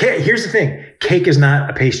 Here's the thing. Cake is not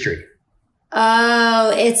a pastry.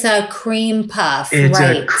 Oh, it's a cream puff. It's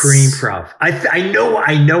a cream puff. I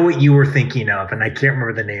know what you were thinking of, and I can't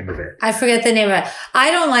remember the name of it. I forget the name of it.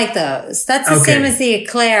 I don't like those. That's the same as the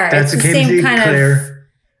eclair. That's the same kind of.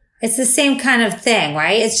 It's the same kind of thing,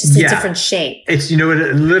 right? It's just a different shape. It's, it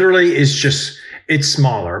literally is just, it's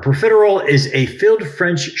smaller. A profiterole is a filled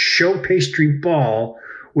French show pastry ball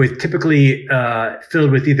with typically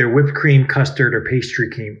filled with either whipped cream, custard, or pastry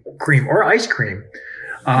cream or ice cream.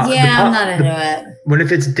 I'm not into it. What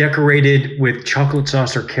if it's decorated with chocolate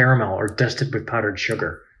sauce or caramel or dusted with powdered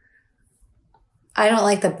sugar? I don't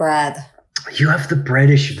like the bread. You have the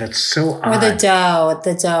bread issue. That's so odd. Or the dough.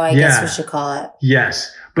 The dough, I guess we should call it.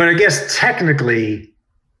 Yes. But I guess technically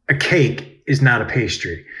a cake is not a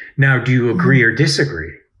pastry. Now, do you agree or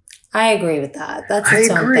disagree? I agree with that. That's its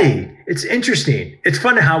own thing. It's interesting. It's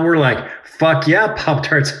funny how we're like, fuck yeah,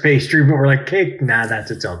 Pop-Tart's a pastry, but we're like, cake, nah, that's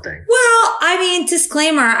its own thing. Well, I mean,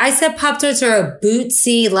 disclaimer, I said Pop-Tarts are a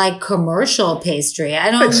bootsy, like, commercial pastry.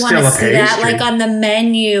 I don't want to see that, like, on the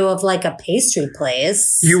menu of, like, a pastry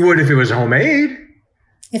place. You would if it was homemade.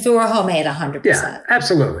 If it were homemade, 100%. Yeah,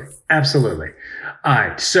 absolutely. Absolutely. All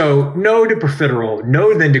right. So no to profiterole,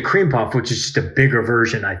 no then to cream puff, which is just a bigger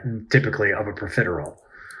version, typically, of a profiterole.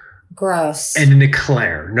 Gross. And an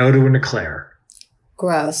eclair. No to an eclair.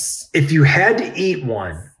 Gross. If you had to eat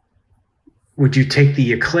one, would you take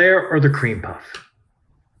the eclair or the cream puff?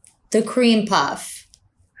 The cream puff.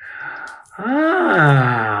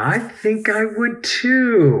 I think I would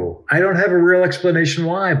too. I don't have a real explanation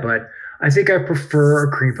why, but I think I prefer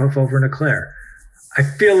a cream puff over an eclair. I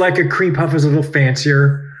feel like a cream puff is a little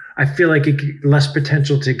fancier. I feel like it less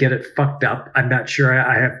potential to get it fucked up. I'm not sure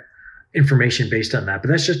I have information based on that, but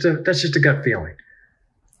that's just a gut feeling.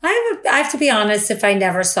 I have to be honest. If I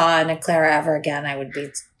never saw an eclair ever again, I would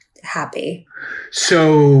be happy.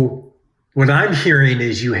 So what I'm hearing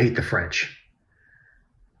is you hate the French.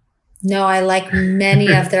 No, I like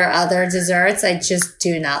many of their other desserts. I just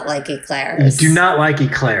do not like eclairs. You do not like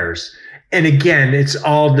eclairs. And again, it's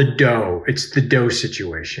all the dough. It's the dough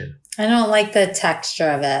situation. I don't like the texture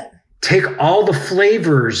of it. Take all the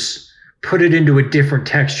flavors, put it into a different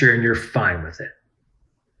texture, and you're fine with it.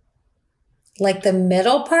 Like the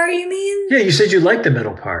middle part, you mean? Yeah, you said you liked the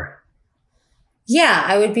middle part. Yeah,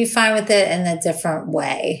 I would be fine with it in a different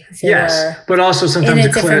way. Yes, but also sometimes in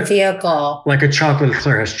a different vehicle. Like a chocolate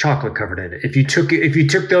eclair has chocolate covered in it. If you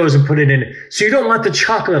took those and put it in, so you don't want the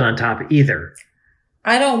chocolate on top either.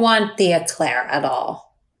 I don't want the eclair at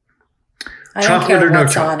all. I Chocolate don't care or no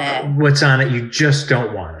what's chocolate. on it. What's on it? You just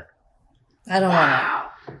don't want it. I don't want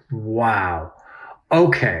it. Wow.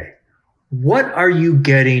 Okay. What are you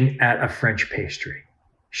getting at a French pastry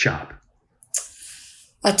shop?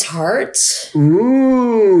 A tart.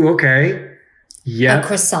 Ooh, okay. Yeah. A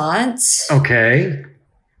croissant. Okay.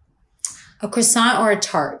 A croissant or a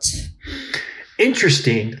tart.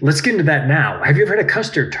 Interesting. Let's get into that now. Have you ever had a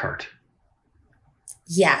custard tart?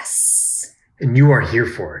 Yes. And you are here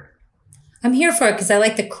for it. I'm here for it because I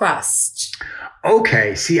like the crust.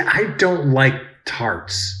 Okay. See, I don't like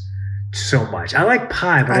tarts so much. I like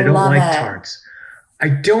pie, but I don't like tarts. I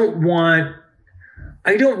don't want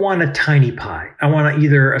a tiny pie. I want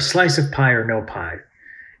either a slice of pie or no pie.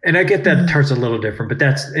 And I get that tart's a little different, but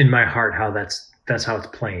that's in my heart how that's how it's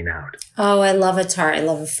playing out. Oh, I love a tart. I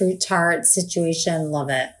love a fruit tart situation. Love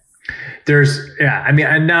it.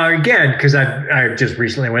 And now again, because I just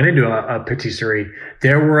recently went into a patisserie,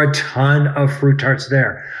 there were a ton of fruit tarts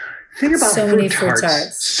there. Think about so many fruit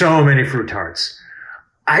tarts. So many fruit tarts.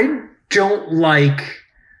 I don't like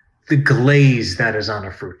the glaze that is on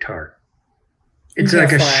a fruit tart. It's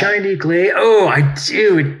like a shiny glaze. Oh, I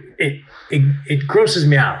do. It grosses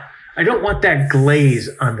me out. I don't want that glaze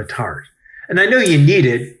on the tart. And I know you need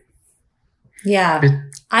it. Yeah.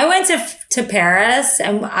 I went to Paris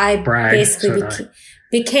and I basically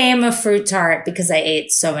became a fruit tart because I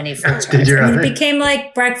ate so many fruit tarts. Did you really? It became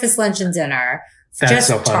like breakfast, lunch, and dinner. That's just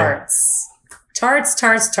so funny.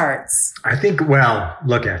 Tarts. I think, well,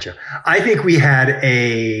 look at you. I think we had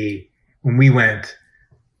when we went,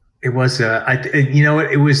 it was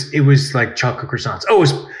it was like chocolate croissants. Oh,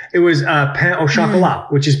 it was pain au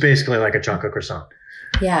chocolat, which is basically like a chocolate croissant.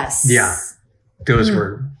 Yes. Yeah. Those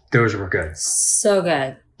were good. So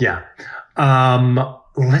good. Yeah.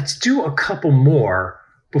 Let's do a couple more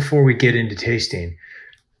before we get into tasting.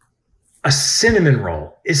 A cinnamon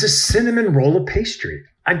roll. Is a cinnamon roll a pastry?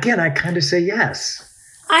 Again, I kind of say yes.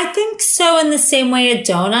 I think so in the same way a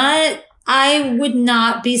donut. I would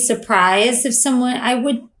not be surprised if I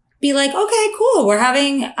would be like, okay, cool. We're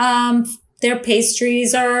having, their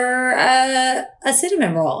pastries are a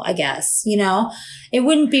cinnamon roll, I guess, it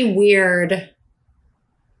wouldn't be weird.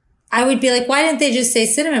 I would be like, why didn't they just say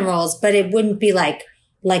cinnamon rolls? But it wouldn't be like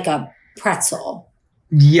a pretzel.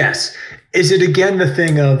 Yes. Is it again the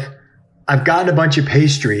thing of, I've gotten a bunch of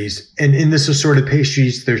pastries, and in this assorted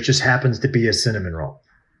pastries, there just happens to be a cinnamon roll.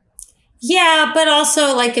 Yeah, but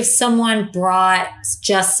also like if someone brought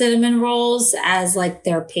just cinnamon rolls as like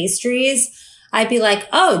their pastries, I'd be like,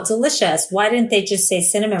 oh, delicious. Why didn't they just say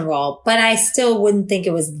cinnamon roll? But I still wouldn't think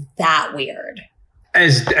it was that weird.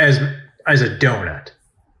 As a donut.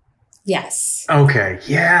 Yes. Okay.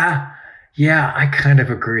 Yeah, I kind of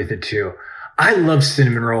agree with it too. I love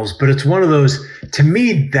cinnamon rolls, but it's one of those, to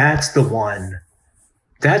me, that's the one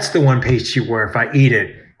pastry where if I eat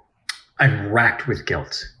it, I'm racked with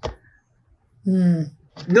guilt. No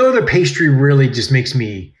other pastry really just makes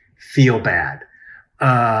me feel bad.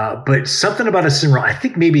 But something about a cinnamon roll, I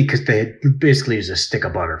think maybe because they basically use a stick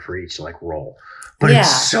of butter for each like roll, but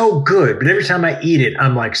it's so good. But every time I eat it,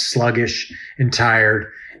 I'm like sluggish and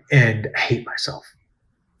tired and hate myself.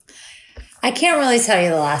 I can't really tell you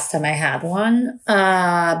the last time I had one.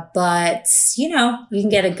 But you can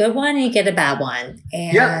get a good one and you get a bad one.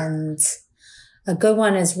 And a good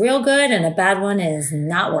one is real good and a bad one is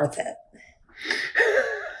not worth it.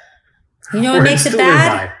 You know what makes it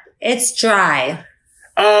bad? It's dry.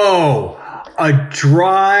 Oh, a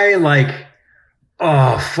dry,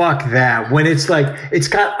 oh, fuck that. When it's like, it's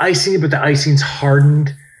got icing, but the icing's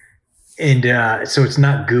hardened. And so it's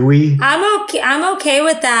not gooey. I'm okay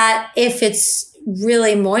with that if it's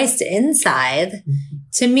really moist inside.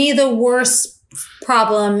 To me, the worst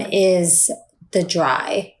problem is the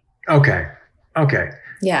dry. Okay.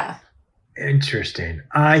 Yeah. Interesting.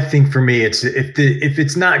 I think for me, it's if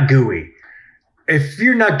it's not gooey. If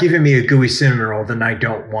you're not giving me a gooey cinnamon roll, then I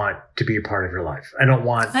don't want to be a part of your life. I don't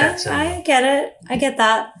want that cinnamon roll. I get it. I get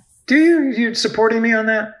that. Do you? You supporting me on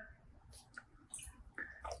that?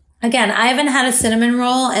 Again, I haven't had a cinnamon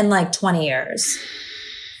roll in like 20 years.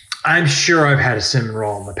 I'm sure I've had a cinnamon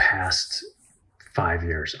roll in the past 5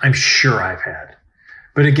 years. I'm sure I've had.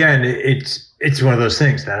 But again, it's one of those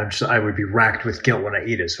things that I would be racked with guilt when I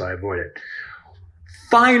eat it, so I avoid it.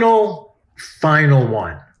 Final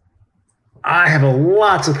one. I have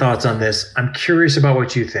lots of thoughts on this. I'm curious about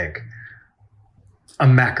what you think. A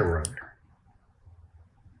macaroon.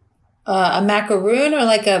 A macaroon or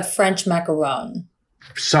like a French macaron?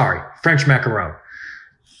 Sorry, French macaron.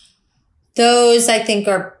 Those I think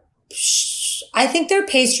they're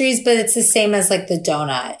pastries, but it's the same as like the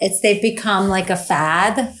donut. They've become like a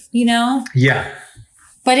fad, you know? Yeah.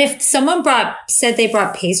 But if someone said they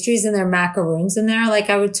brought pastries and their macaroons in there, like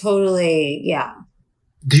I would totally, yeah.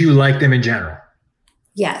 Do you like them in general?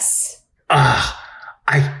 Yes.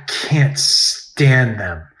 I can't stand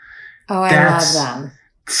them. Oh, I love them.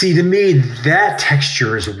 See, to me, that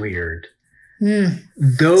texture is weird.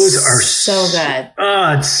 Those are so good.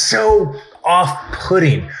 It's so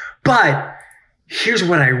off-putting. But here's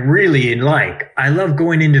what I really like. I love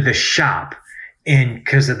going into the shop, and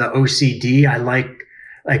because of the OCD, I like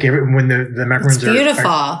when the macarons it's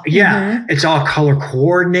beautiful. It's all color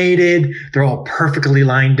coordinated. They're all perfectly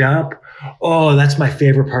lined up. Oh, that's my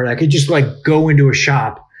favorite part. I could just like go into a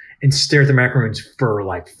shop and stare at the macarons for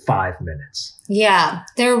like 5 minutes. Yeah,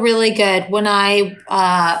 they're really good. When I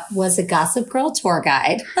was a Gossip Girl tour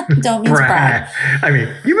guide, don't mean to brag. I mean,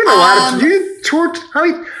 you've been a lot of tour.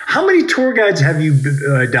 How many tour guides have you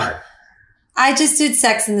done? I just did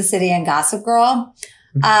Sex in the City and Gossip Girl.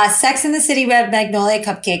 Sex in the City, we had Magnolia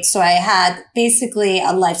cupcakes. So I had basically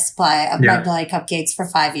a life supply of Magnolia cupcakes for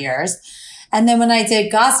 5 years. And then when I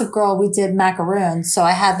did Gossip Girl, we did macaroons. So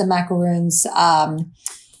I had the macaroons,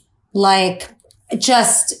 like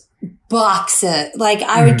just box it. Like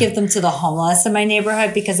I would give them to the homeless in my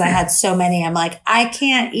neighborhood because I had so many. I'm like, I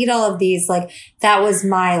can't eat all of these. Like that was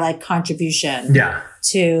my like contribution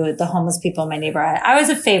to the homeless people in my neighborhood. I was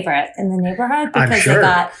a favorite in the neighborhood because I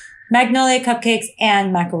got Magnolia cupcakes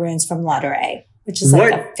and macaroons from Ladurée, which is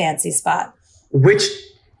like a fancy spot. Let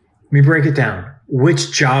me break it down.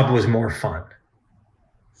 Which job was more fun?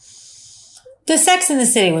 The Sex in the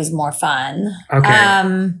City was more fun.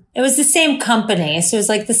 Okay. It was the same company. So it was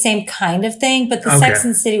like the same kind of thing, but the Sex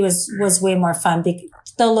in the City was way more fun because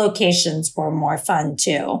the locations were more fun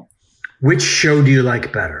too. Which show do you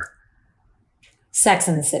like better? Sex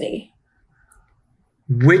in the City.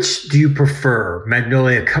 Which do you prefer,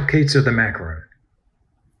 Magnolia cupcakes or the macaroon?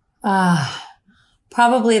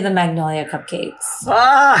 Probably the Magnolia cupcakes.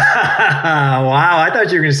 Wow. I thought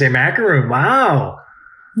you were going to say macaroon. Wow.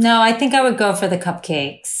 No, I think I would go for the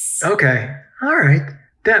cupcakes. Okay. All right.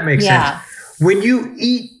 That makes sense. When you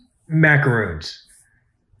eat macaroons,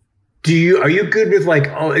 are you good with like,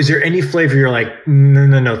 is there any flavor you're like,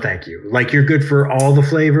 no, thank you. Like you're good for all the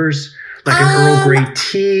flavors? Like an Earl Grey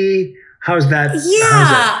tea? How's that?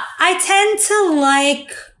 Yeah. I tend to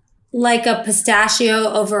like a pistachio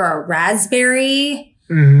over a raspberry.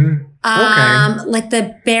 Mm-hmm. Okay. Like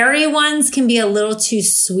the berry ones can be a little too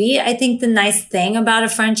sweet. I think the nice thing about a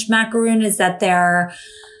French macaroon is that they're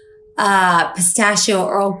pistachio,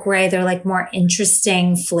 Earl Grey. They're like more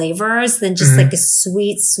interesting flavors than just like a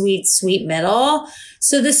sweet middle.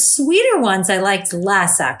 So the sweeter ones I liked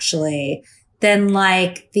less actually than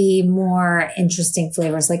like the more interesting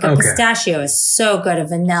flavors. Like a pistachio is so good. A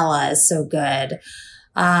vanilla is so good.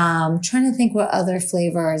 I'm trying to think what other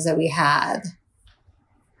flavors that we had.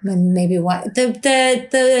 And maybe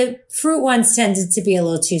the fruit ones tended to be a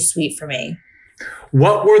little too sweet for me.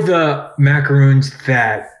 What were the macaroons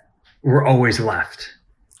that were always left?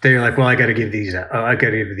 They're like, well, I got to give these. I got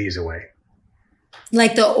to give these away.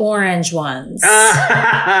 Like the orange ones.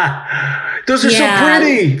 Those are so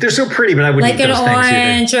pretty. They're so pretty, but I wouldn't eat those things either. Like an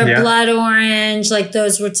orange or blood orange. Like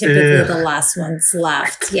those were typically the last ones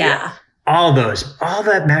left. Yeah. All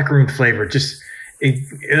that macaroon flavor,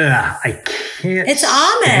 I can't. It's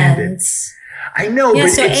almonds. I know. Yeah,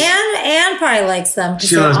 but so Anne probably likes them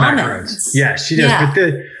because they're almonds. Yeah, she does. Yeah.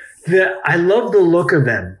 But I love the look of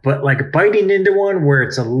them. But like biting into one where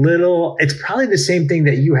it's probably the same thing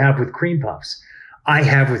that you have with cream puffs. I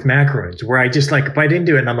have with macaroons where I just like bite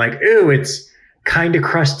into it and I'm like, ooh, it's kind of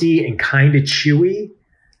crusty and kind of chewy.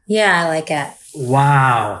 Yeah, I like it.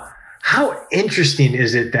 Wow. How interesting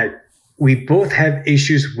is it that we both have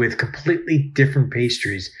issues with completely different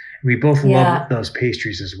pastries. We both love those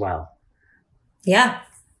pastries as well. Yeah.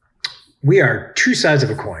 We are two sides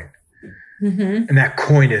of a coin. Mm-hmm. And that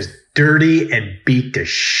coin is dirty and beat to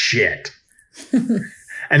shit.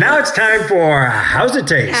 And now it's time for How's It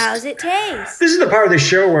Taste? How's it taste? This is the part of the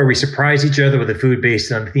show where we surprise each other with a food based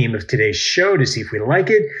on the theme of today's show to see if we like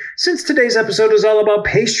it. Since today's episode is all about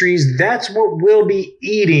pastries, that's what we'll be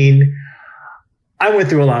eating. I went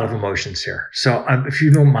through a lot of emotions here. So if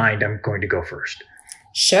you don't mind, I'm going to go first.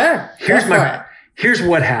 Sure. Here's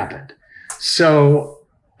what happened. So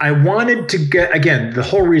I wanted to get, again, the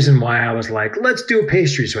whole reason why I was like, let's do a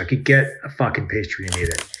pastry so I could get a fucking pastry and eat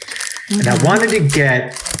it. Mm-hmm. And I wanted to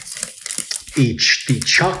get the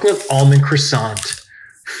chocolate almond croissant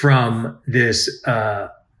from this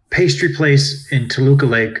pastry place in Toluca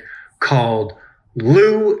Lake called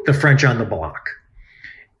Lou the French on the Block.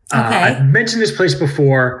 Okay. I've mentioned this place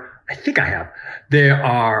before. I think I have. They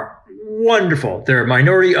are wonderful. They're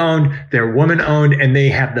minority owned, they're woman owned, and they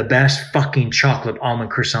have the best fucking chocolate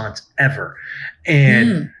almond croissants ever.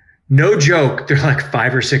 And no joke, they're like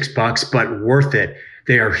 $5 or $6, but worth it.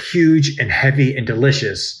 They are huge and heavy and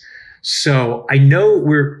delicious. So I know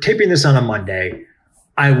we're taping this on a Monday.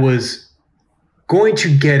 I was going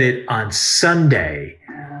to get it on Sunday,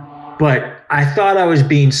 but I thought I was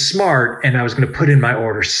being smart and I was going to put in my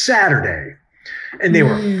order Saturday. And they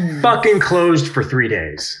were fucking closed for 3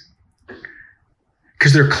 days.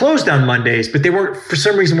 Because they're closed on Mondays, but they weren't, for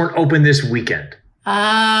some reason, weren't open this weekend.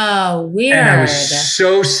 Oh, weird. And I was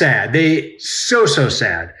so sad. So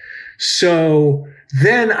sad. So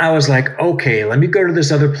then I was like, okay, let me go to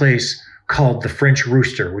this other place called the French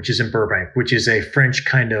Rooster, which is in Burbank, which is a French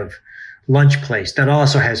kind of lunch place that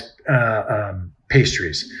also has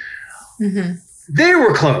pastries. Mm-hmm. They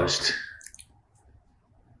were closed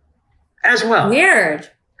as well. Weird.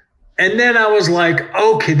 And then I was like,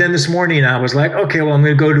 okay, then this morning I was like, okay, well, I'm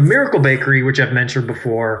going to go to Miracle Bakery, which I've mentioned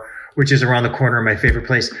before, which is around the corner of my favorite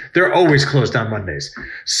place. They're always closed on Mondays.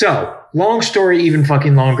 So long story, even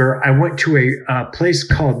fucking longer. I went to a place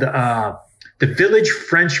called the Village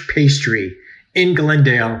French Pastry in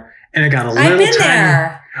Glendale, and I got a little I've been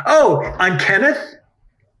there. Oh, on Kenneth?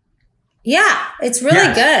 Yeah, it's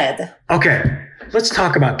really good. Okay, let's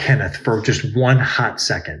talk about Kenneth for just one hot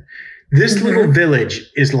second. This little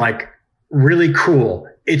village is like really cool.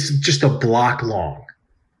 It's just a block long.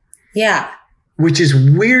 Yeah. Which is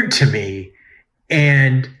weird to me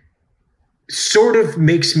and sort of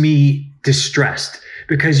makes me distressed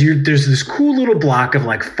because there's this cool little block of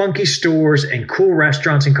like funky stores and cool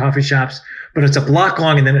restaurants and coffee shops, but it's a block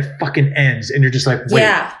long and then it fucking ends. And you're just like, wait,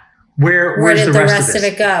 where did the rest of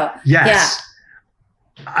it go? Yes.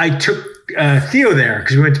 Yeah. I took Theo there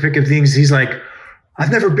because we went to pick up things. He's like, I've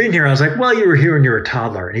never been here. I was like, well, you were here when you were a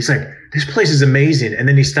toddler. And he's like, this place is amazing. And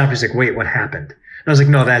then he stopped. He's like, wait, what happened? And I was like,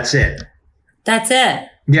 no, that's it. That's it.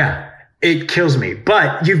 Yeah. It kills me.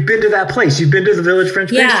 But you've been to that place. You've been to the Village French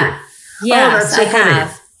Pastry. Yes, I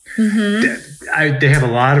have. Mm-hmm. They have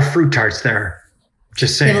a lot of fruit tarts there.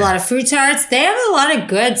 Just saying. They have a lot of fruit tarts. They have a lot of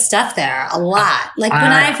good stuff there. A lot. Like when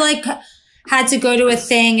I've like had to go to a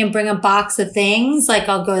thing and bring a box of things, like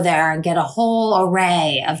I'll go there and get a whole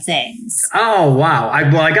array of things. Oh, wow.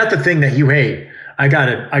 I got the thing that you hate. I got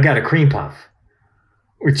a cream puff,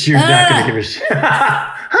 which you're not going to give a shit.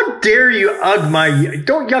 How dare you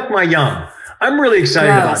don't yuck my yum. I'm really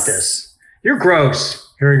excited about this. You're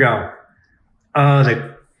gross. Here we go.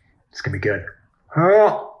 It's going to be good.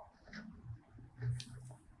 Oh.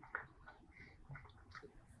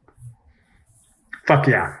 Fuck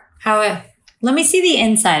yeah. Let me see the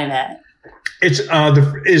inside of it. It's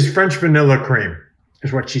is French vanilla cream,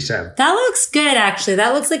 is what she said. That looks good, actually.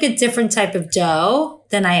 That looks like a different type of dough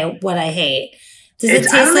than what I hate. Does it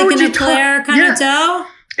taste like an eclair kind of dough?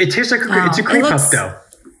 It tastes like it's a cream puff dough.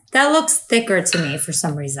 That looks thicker to me for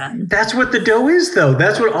some reason. That's what the dough is, though.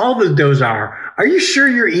 That's what all the doughs are. Are you sure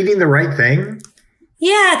you're eating the right thing?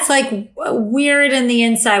 Yeah, it's like weird in the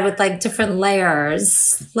inside with like different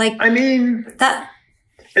layers. Like, I mean, that.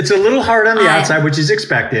 It's a little hard on the outside, which is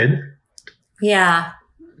expected. Yeah.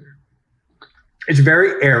 It's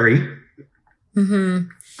very airy. Mm-hmm.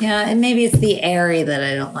 Yeah, and maybe it's the airy that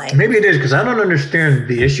I don't like. Maybe it is, because I don't understand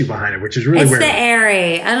the issue behind it, which is really weird. It's the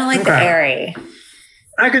airy. I don't like the airy.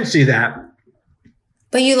 I can see that.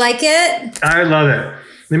 But you like it? I love it.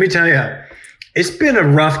 Let me tell you, it's been a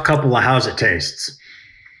rough couple of how's it tastes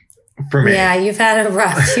for me. Yeah, you've had a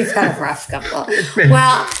rough couple.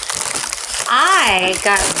 Well, I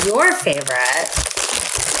got your favorite.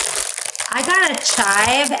 I got a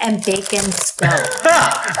chive and bacon scone.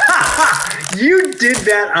 You did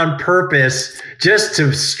that on purpose just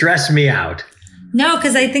to stress me out. No,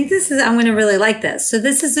 because I think I'm going to really like this. So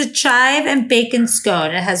this is a chive and bacon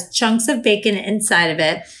scone. It has chunks of bacon inside of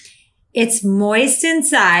it. It's moist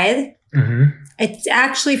inside. Mm-hmm. It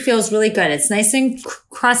actually feels really good. It's nice and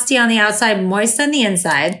crusty on the outside, moist on the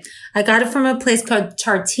inside. I got it from a place called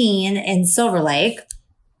Tartine in Silver Lake.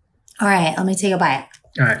 All right, let me take a bite.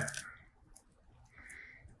 All right.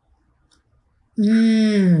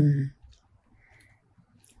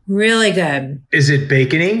 Really good. Is it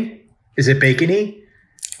bacony?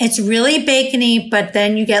 It's really bacony, but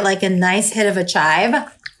then you get like a nice hit of a chive.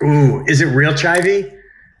 Ooh, is it real chivey?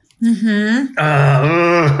 Mm-hmm.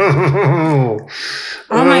 Oh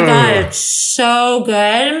my God, it's so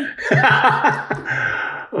good.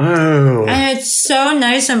 Oh. And it's so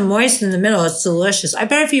nice and moist in the middle. It's delicious. I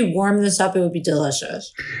bet if you warm this up, it would be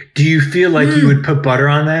delicious. Do you feel like you would put butter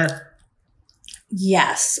on that?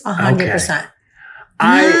 Yes, 100%.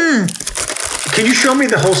 Can you show me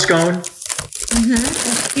the whole scone?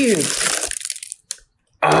 It's huge.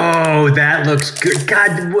 Oh, that looks good.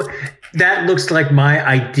 God, that looks like my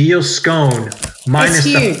ideal scone minus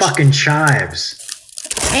the fucking chives.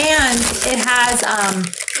 And it has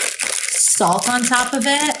salt on top of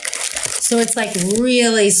it. So it's like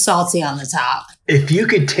really salty on the top. If you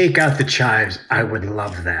could take out the chives, I would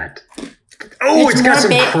love that. Oh, it's got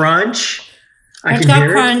some crunch. It's got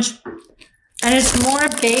crunch. And it's more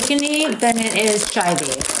bacony than it is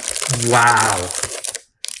chivey. Wow.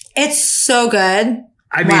 It's so good.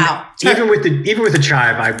 I mean, even with the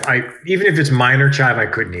chive, I even if it's minor chive, I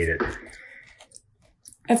couldn't eat it.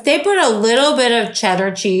 If they put a little bit of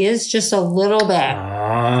cheddar cheese, just a little bit.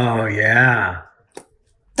 Oh, yeah.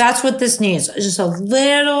 That's what this needs. Just a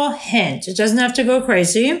little hint. It doesn't have to go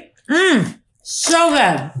crazy. So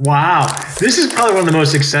good. Wow. This is probably one of the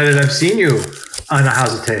most excited I've seen you on a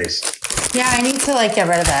House of Taste. Yeah, I need to get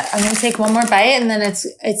rid of it. I'm going to take one more bite and then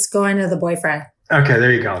it's going to the boyfriend. Okay,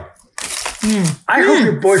 there you go. I hope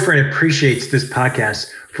your boyfriend appreciates this podcast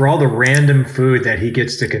for all the random food that he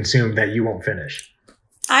gets to consume that you won't finish.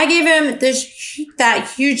 I gave him that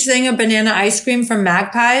huge thing of banana ice cream from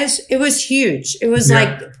Magpies. It was huge. It was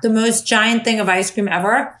like the most giant thing of ice cream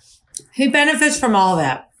ever. He benefits from all of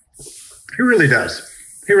that. He really does.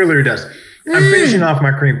 He really does. I'm finishing off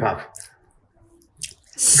my cream puff.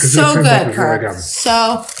 So good, Kirk. Really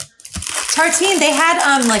so Tartine, they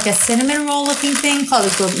had like a cinnamon roll looking thing called a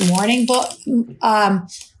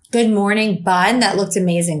Good Morning Bun that looked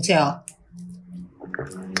amazing too.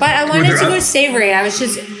 But I wanted to go savory. I was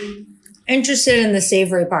just interested in the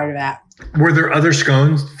savory part of that. Were there other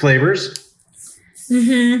scones flavors?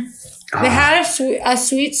 They had a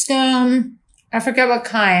sweet scone. I forget what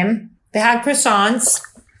kind. They had croissants.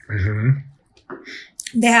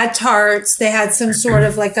 They had tarts. They had some sort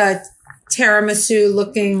of like a tiramisu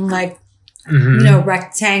looking like,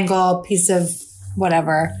 rectangle piece of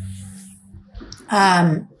whatever.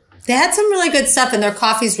 They had some really good stuff, and their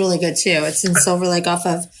coffee's really good too. It's in Silver Lake off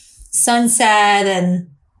of Sunset and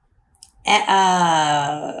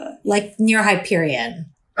like near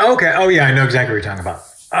Hyperion. Okay. Oh yeah, I know exactly what you're talking about.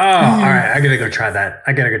 Oh, all right. I gotta go try that.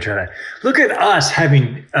 Look at us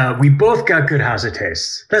having, we both got good House of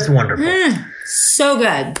Tastes. That's wonderful. So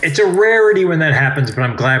good. It's a rarity when that happens, but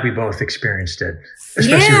I'm glad we both experienced it.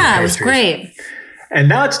 Yeah, it was great. And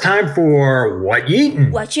now it's time for What You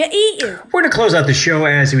Eatin'. What you eating? We're going to close out the show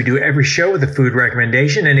as we do every show with a food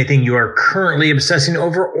recommendation, anything you are currently obsessing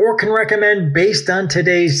over or can recommend based on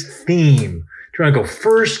today's theme. Do you want to go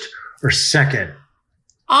first or second?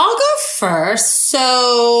 I'll go first.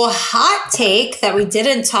 So, hot take that we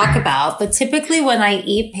didn't talk about, but typically when I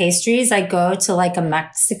eat pastries, I go to like a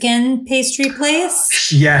Mexican pastry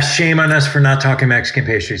place. Yeah, shame on us for not talking Mexican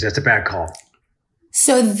pastries. That's a bad call.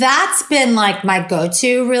 So that's been like my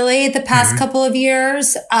go-to really the past couple of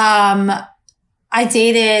years. I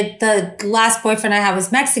dated, the last boyfriend I had was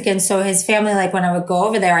Mexican. So his family, like when I would go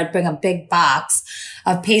over there, I'd bring a big box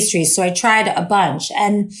of pastries. So I tried a bunch,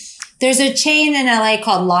 and there's a chain in LA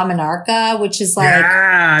called La Monarca, which is like,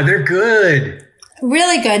 yeah, they're good.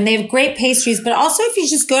 Really good. And they have great pastries, but also if you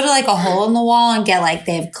just go to like a hole in the wall and get like,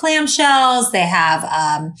 they have clamshells, they have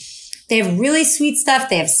really sweet stuff.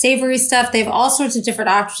 They have savory stuff. They have all sorts of different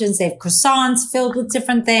options. They have croissants filled with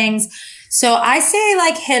different things. So I say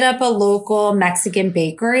like hit up a local Mexican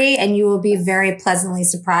bakery and you will be very pleasantly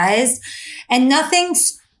surprised. And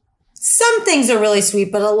some things are really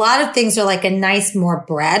sweet, but a lot of things are like a nice more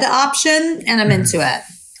bread option, and I'm into it.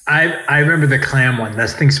 I remember the clam one. That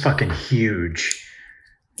thing's fucking huge.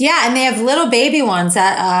 Yeah, and they have little baby ones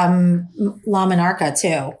at La Monarca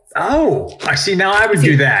too. Oh, I see. Now I would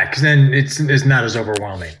do that because then it's not as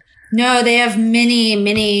overwhelming. No, they have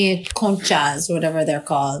mini conchas, whatever they're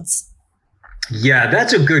called. Yeah,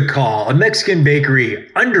 that's a good call. A Mexican bakery,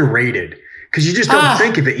 underrated, because you just don't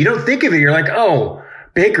think of it. You don't think of it. You're like, oh,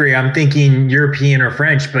 bakery. I'm thinking European or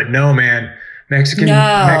French, but no, man. Mexican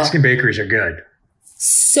bakeries are good.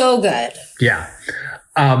 So good. Yeah.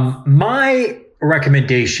 My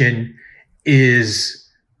recommendation is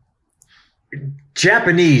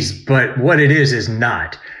Japanese, but what it is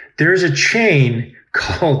not. There's a chain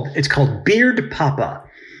called Beard Papa,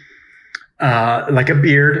 like a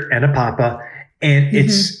beard and a papa, and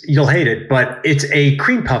you'll hate it, but it's a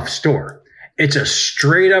cream puff store. It's a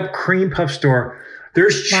straight up cream puff store.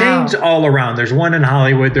 There's chains all around. There's one in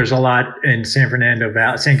Hollywood. There's a lot in San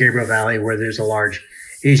Gabriel Valley, where there's a large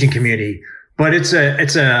Asian community. but it's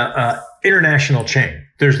a international chain.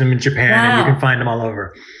 There's them in Japan, and you can find them all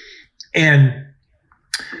over. And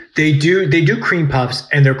they do cream puffs,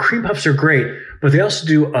 and their cream puffs are great, but they also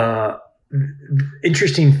do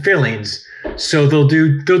interesting fillings. So they'll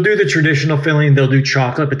do the traditional filling, they'll do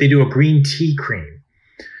chocolate, but they do a green tea cream.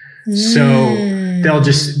 So they'll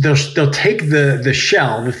take the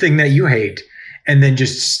shell, the thing that you hate, and then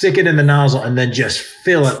just stick it in the nozzle and then just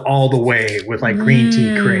fill it all the way with like green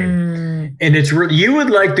tea cream. And it's you would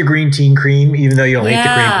like the green tea cream, even though you'll hate the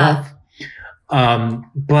cream puff.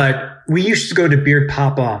 But we used to go to Beard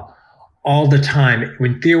Papa all the time.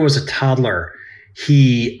 When Theo was a toddler,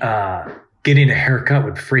 he getting a haircut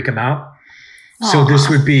would freak him out. Aww. So this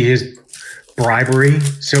would be his bribery.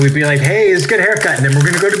 So we'd be like, hey, let's get a haircut. And then we're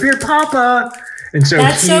going to go to Beard Papa. And so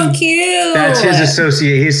that's so cute. That's his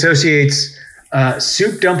associate. He associates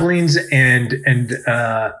soup dumplings and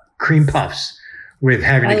cream puffs with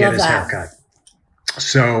having to get his haircut.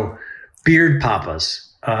 So Beard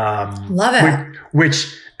Papas. Love it. Which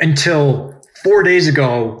until 4 days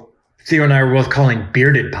ago, Theo and I were both calling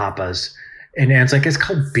Bearded Papas. And Anne's like, it's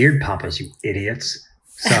called Beard Papas, you idiots.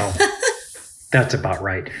 So that's about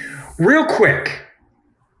right. Real quick,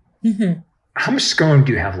 how much scone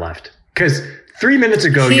do you have left? Because 3 minutes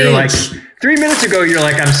ago, you're like,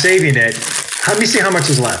 I'm saving it. Let me see how much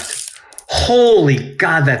is left. Holy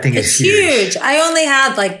God, that thing is huge. I only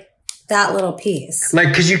had like that little piece. Like,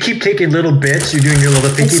 because you keep taking little bits. You're doing your little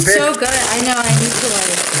pinky pick. It's so good. I know. I need to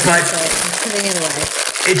like, I'm putting it away.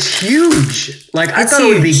 It's huge. Like, I thought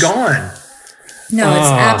it would be gone. No, it's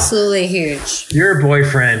absolutely huge. Your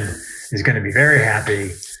boyfriend is going to be very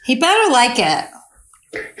happy. He better like it.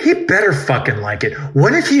 He better fucking like it.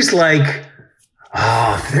 What if he's like,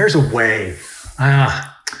 there's a way.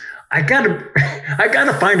 I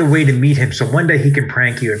gotta find a way to meet him so one day he can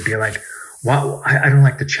prank you and be like, "Wow, I don't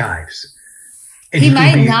like the chives." And he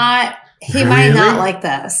might not like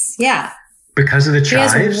this. Yeah, because of the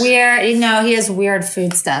chives. He has weird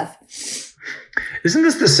food stuff. Isn't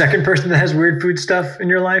this the second person that has weird food stuff in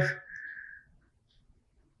your life?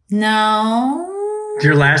 No.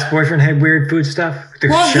 Your last boyfriend had weird food stuff?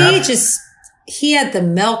 He had the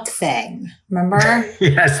milk thing. Remember?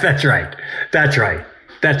 Yes, that's right.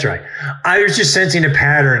 I was just sensing a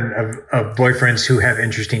pattern of boyfriends who have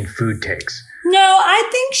interesting food takes. No, I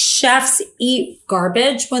think chefs eat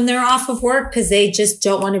garbage when they're off of work because they just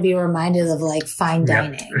don't want to be reminded of like fine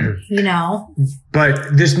dining, you know?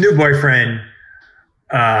 But this new boyfriend,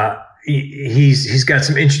 he's got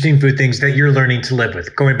some interesting food things that you're learning to live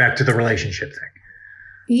with, going back to the relationship thing.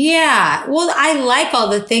 Yeah. Well, I like all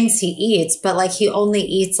the things he eats, but like he only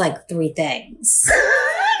eats like 3 things.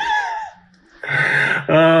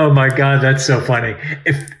 Oh my God, that's so funny.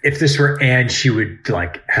 If this were Anne, she would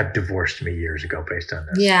like have divorced me years ago based on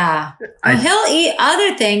this. Yeah. He'll eat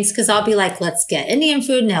other things because I'll be like, let's get Indian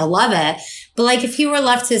food and he'll love it. But like if he were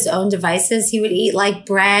left to his own devices, he would eat like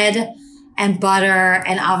bread and butter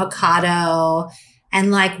and avocado and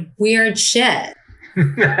like weird shit.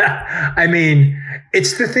 I mean,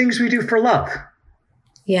 it's the things we do for love.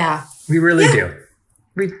 Yeah. We really do.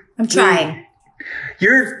 I'm trying.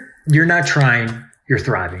 You're not trying. You're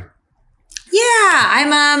thriving.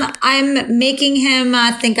 Yeah, I'm making him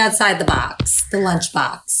think outside the box, the lunch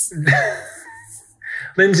box.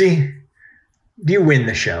 Lindsay, you win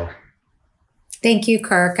the show. Thank you,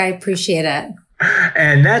 Kirk. I appreciate it.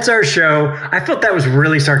 And that's our show. I felt that was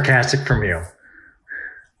really sarcastic from you.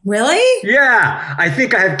 Really? Yeah. I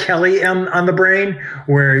think I have Kelly on the brain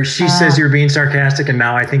where she says you're being sarcastic, and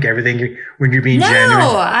now I think everything when you're being genuine.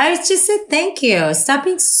 No, I just said thank you. Stop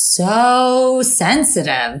being so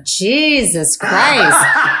sensitive. Jesus Christ.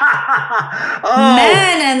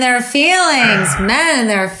 Men and their feelings.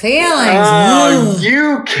 Oh,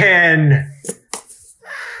 you can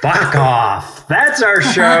fuck off. That's our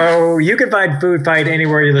show. You can find Food Fight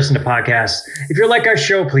anywhere you listen to podcasts. If you like our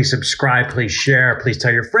show, please subscribe, please share, please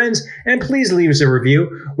tell your friends, and please leave us a review.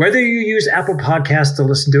 Whether you use Apple Podcasts to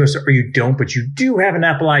listen to us or you don't, but you do have an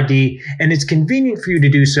Apple ID and it's convenient for you to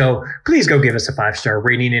do so, please go give us a 5-star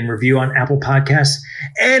rating and review on Apple Podcasts.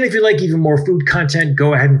 And if you like even more food content,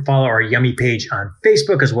 go ahead and follow our Yummy page on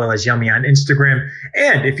Facebook as well as Yummy on Instagram.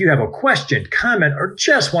 And if you have a question, comment, or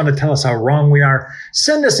just want to tell us how wrong we are,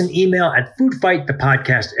 send us an email at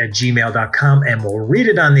foodfightthepodcast@gmail.com and we'll read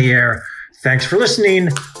it on the air. Thanks for listening.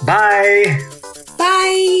 Bye.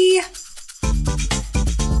 Bye.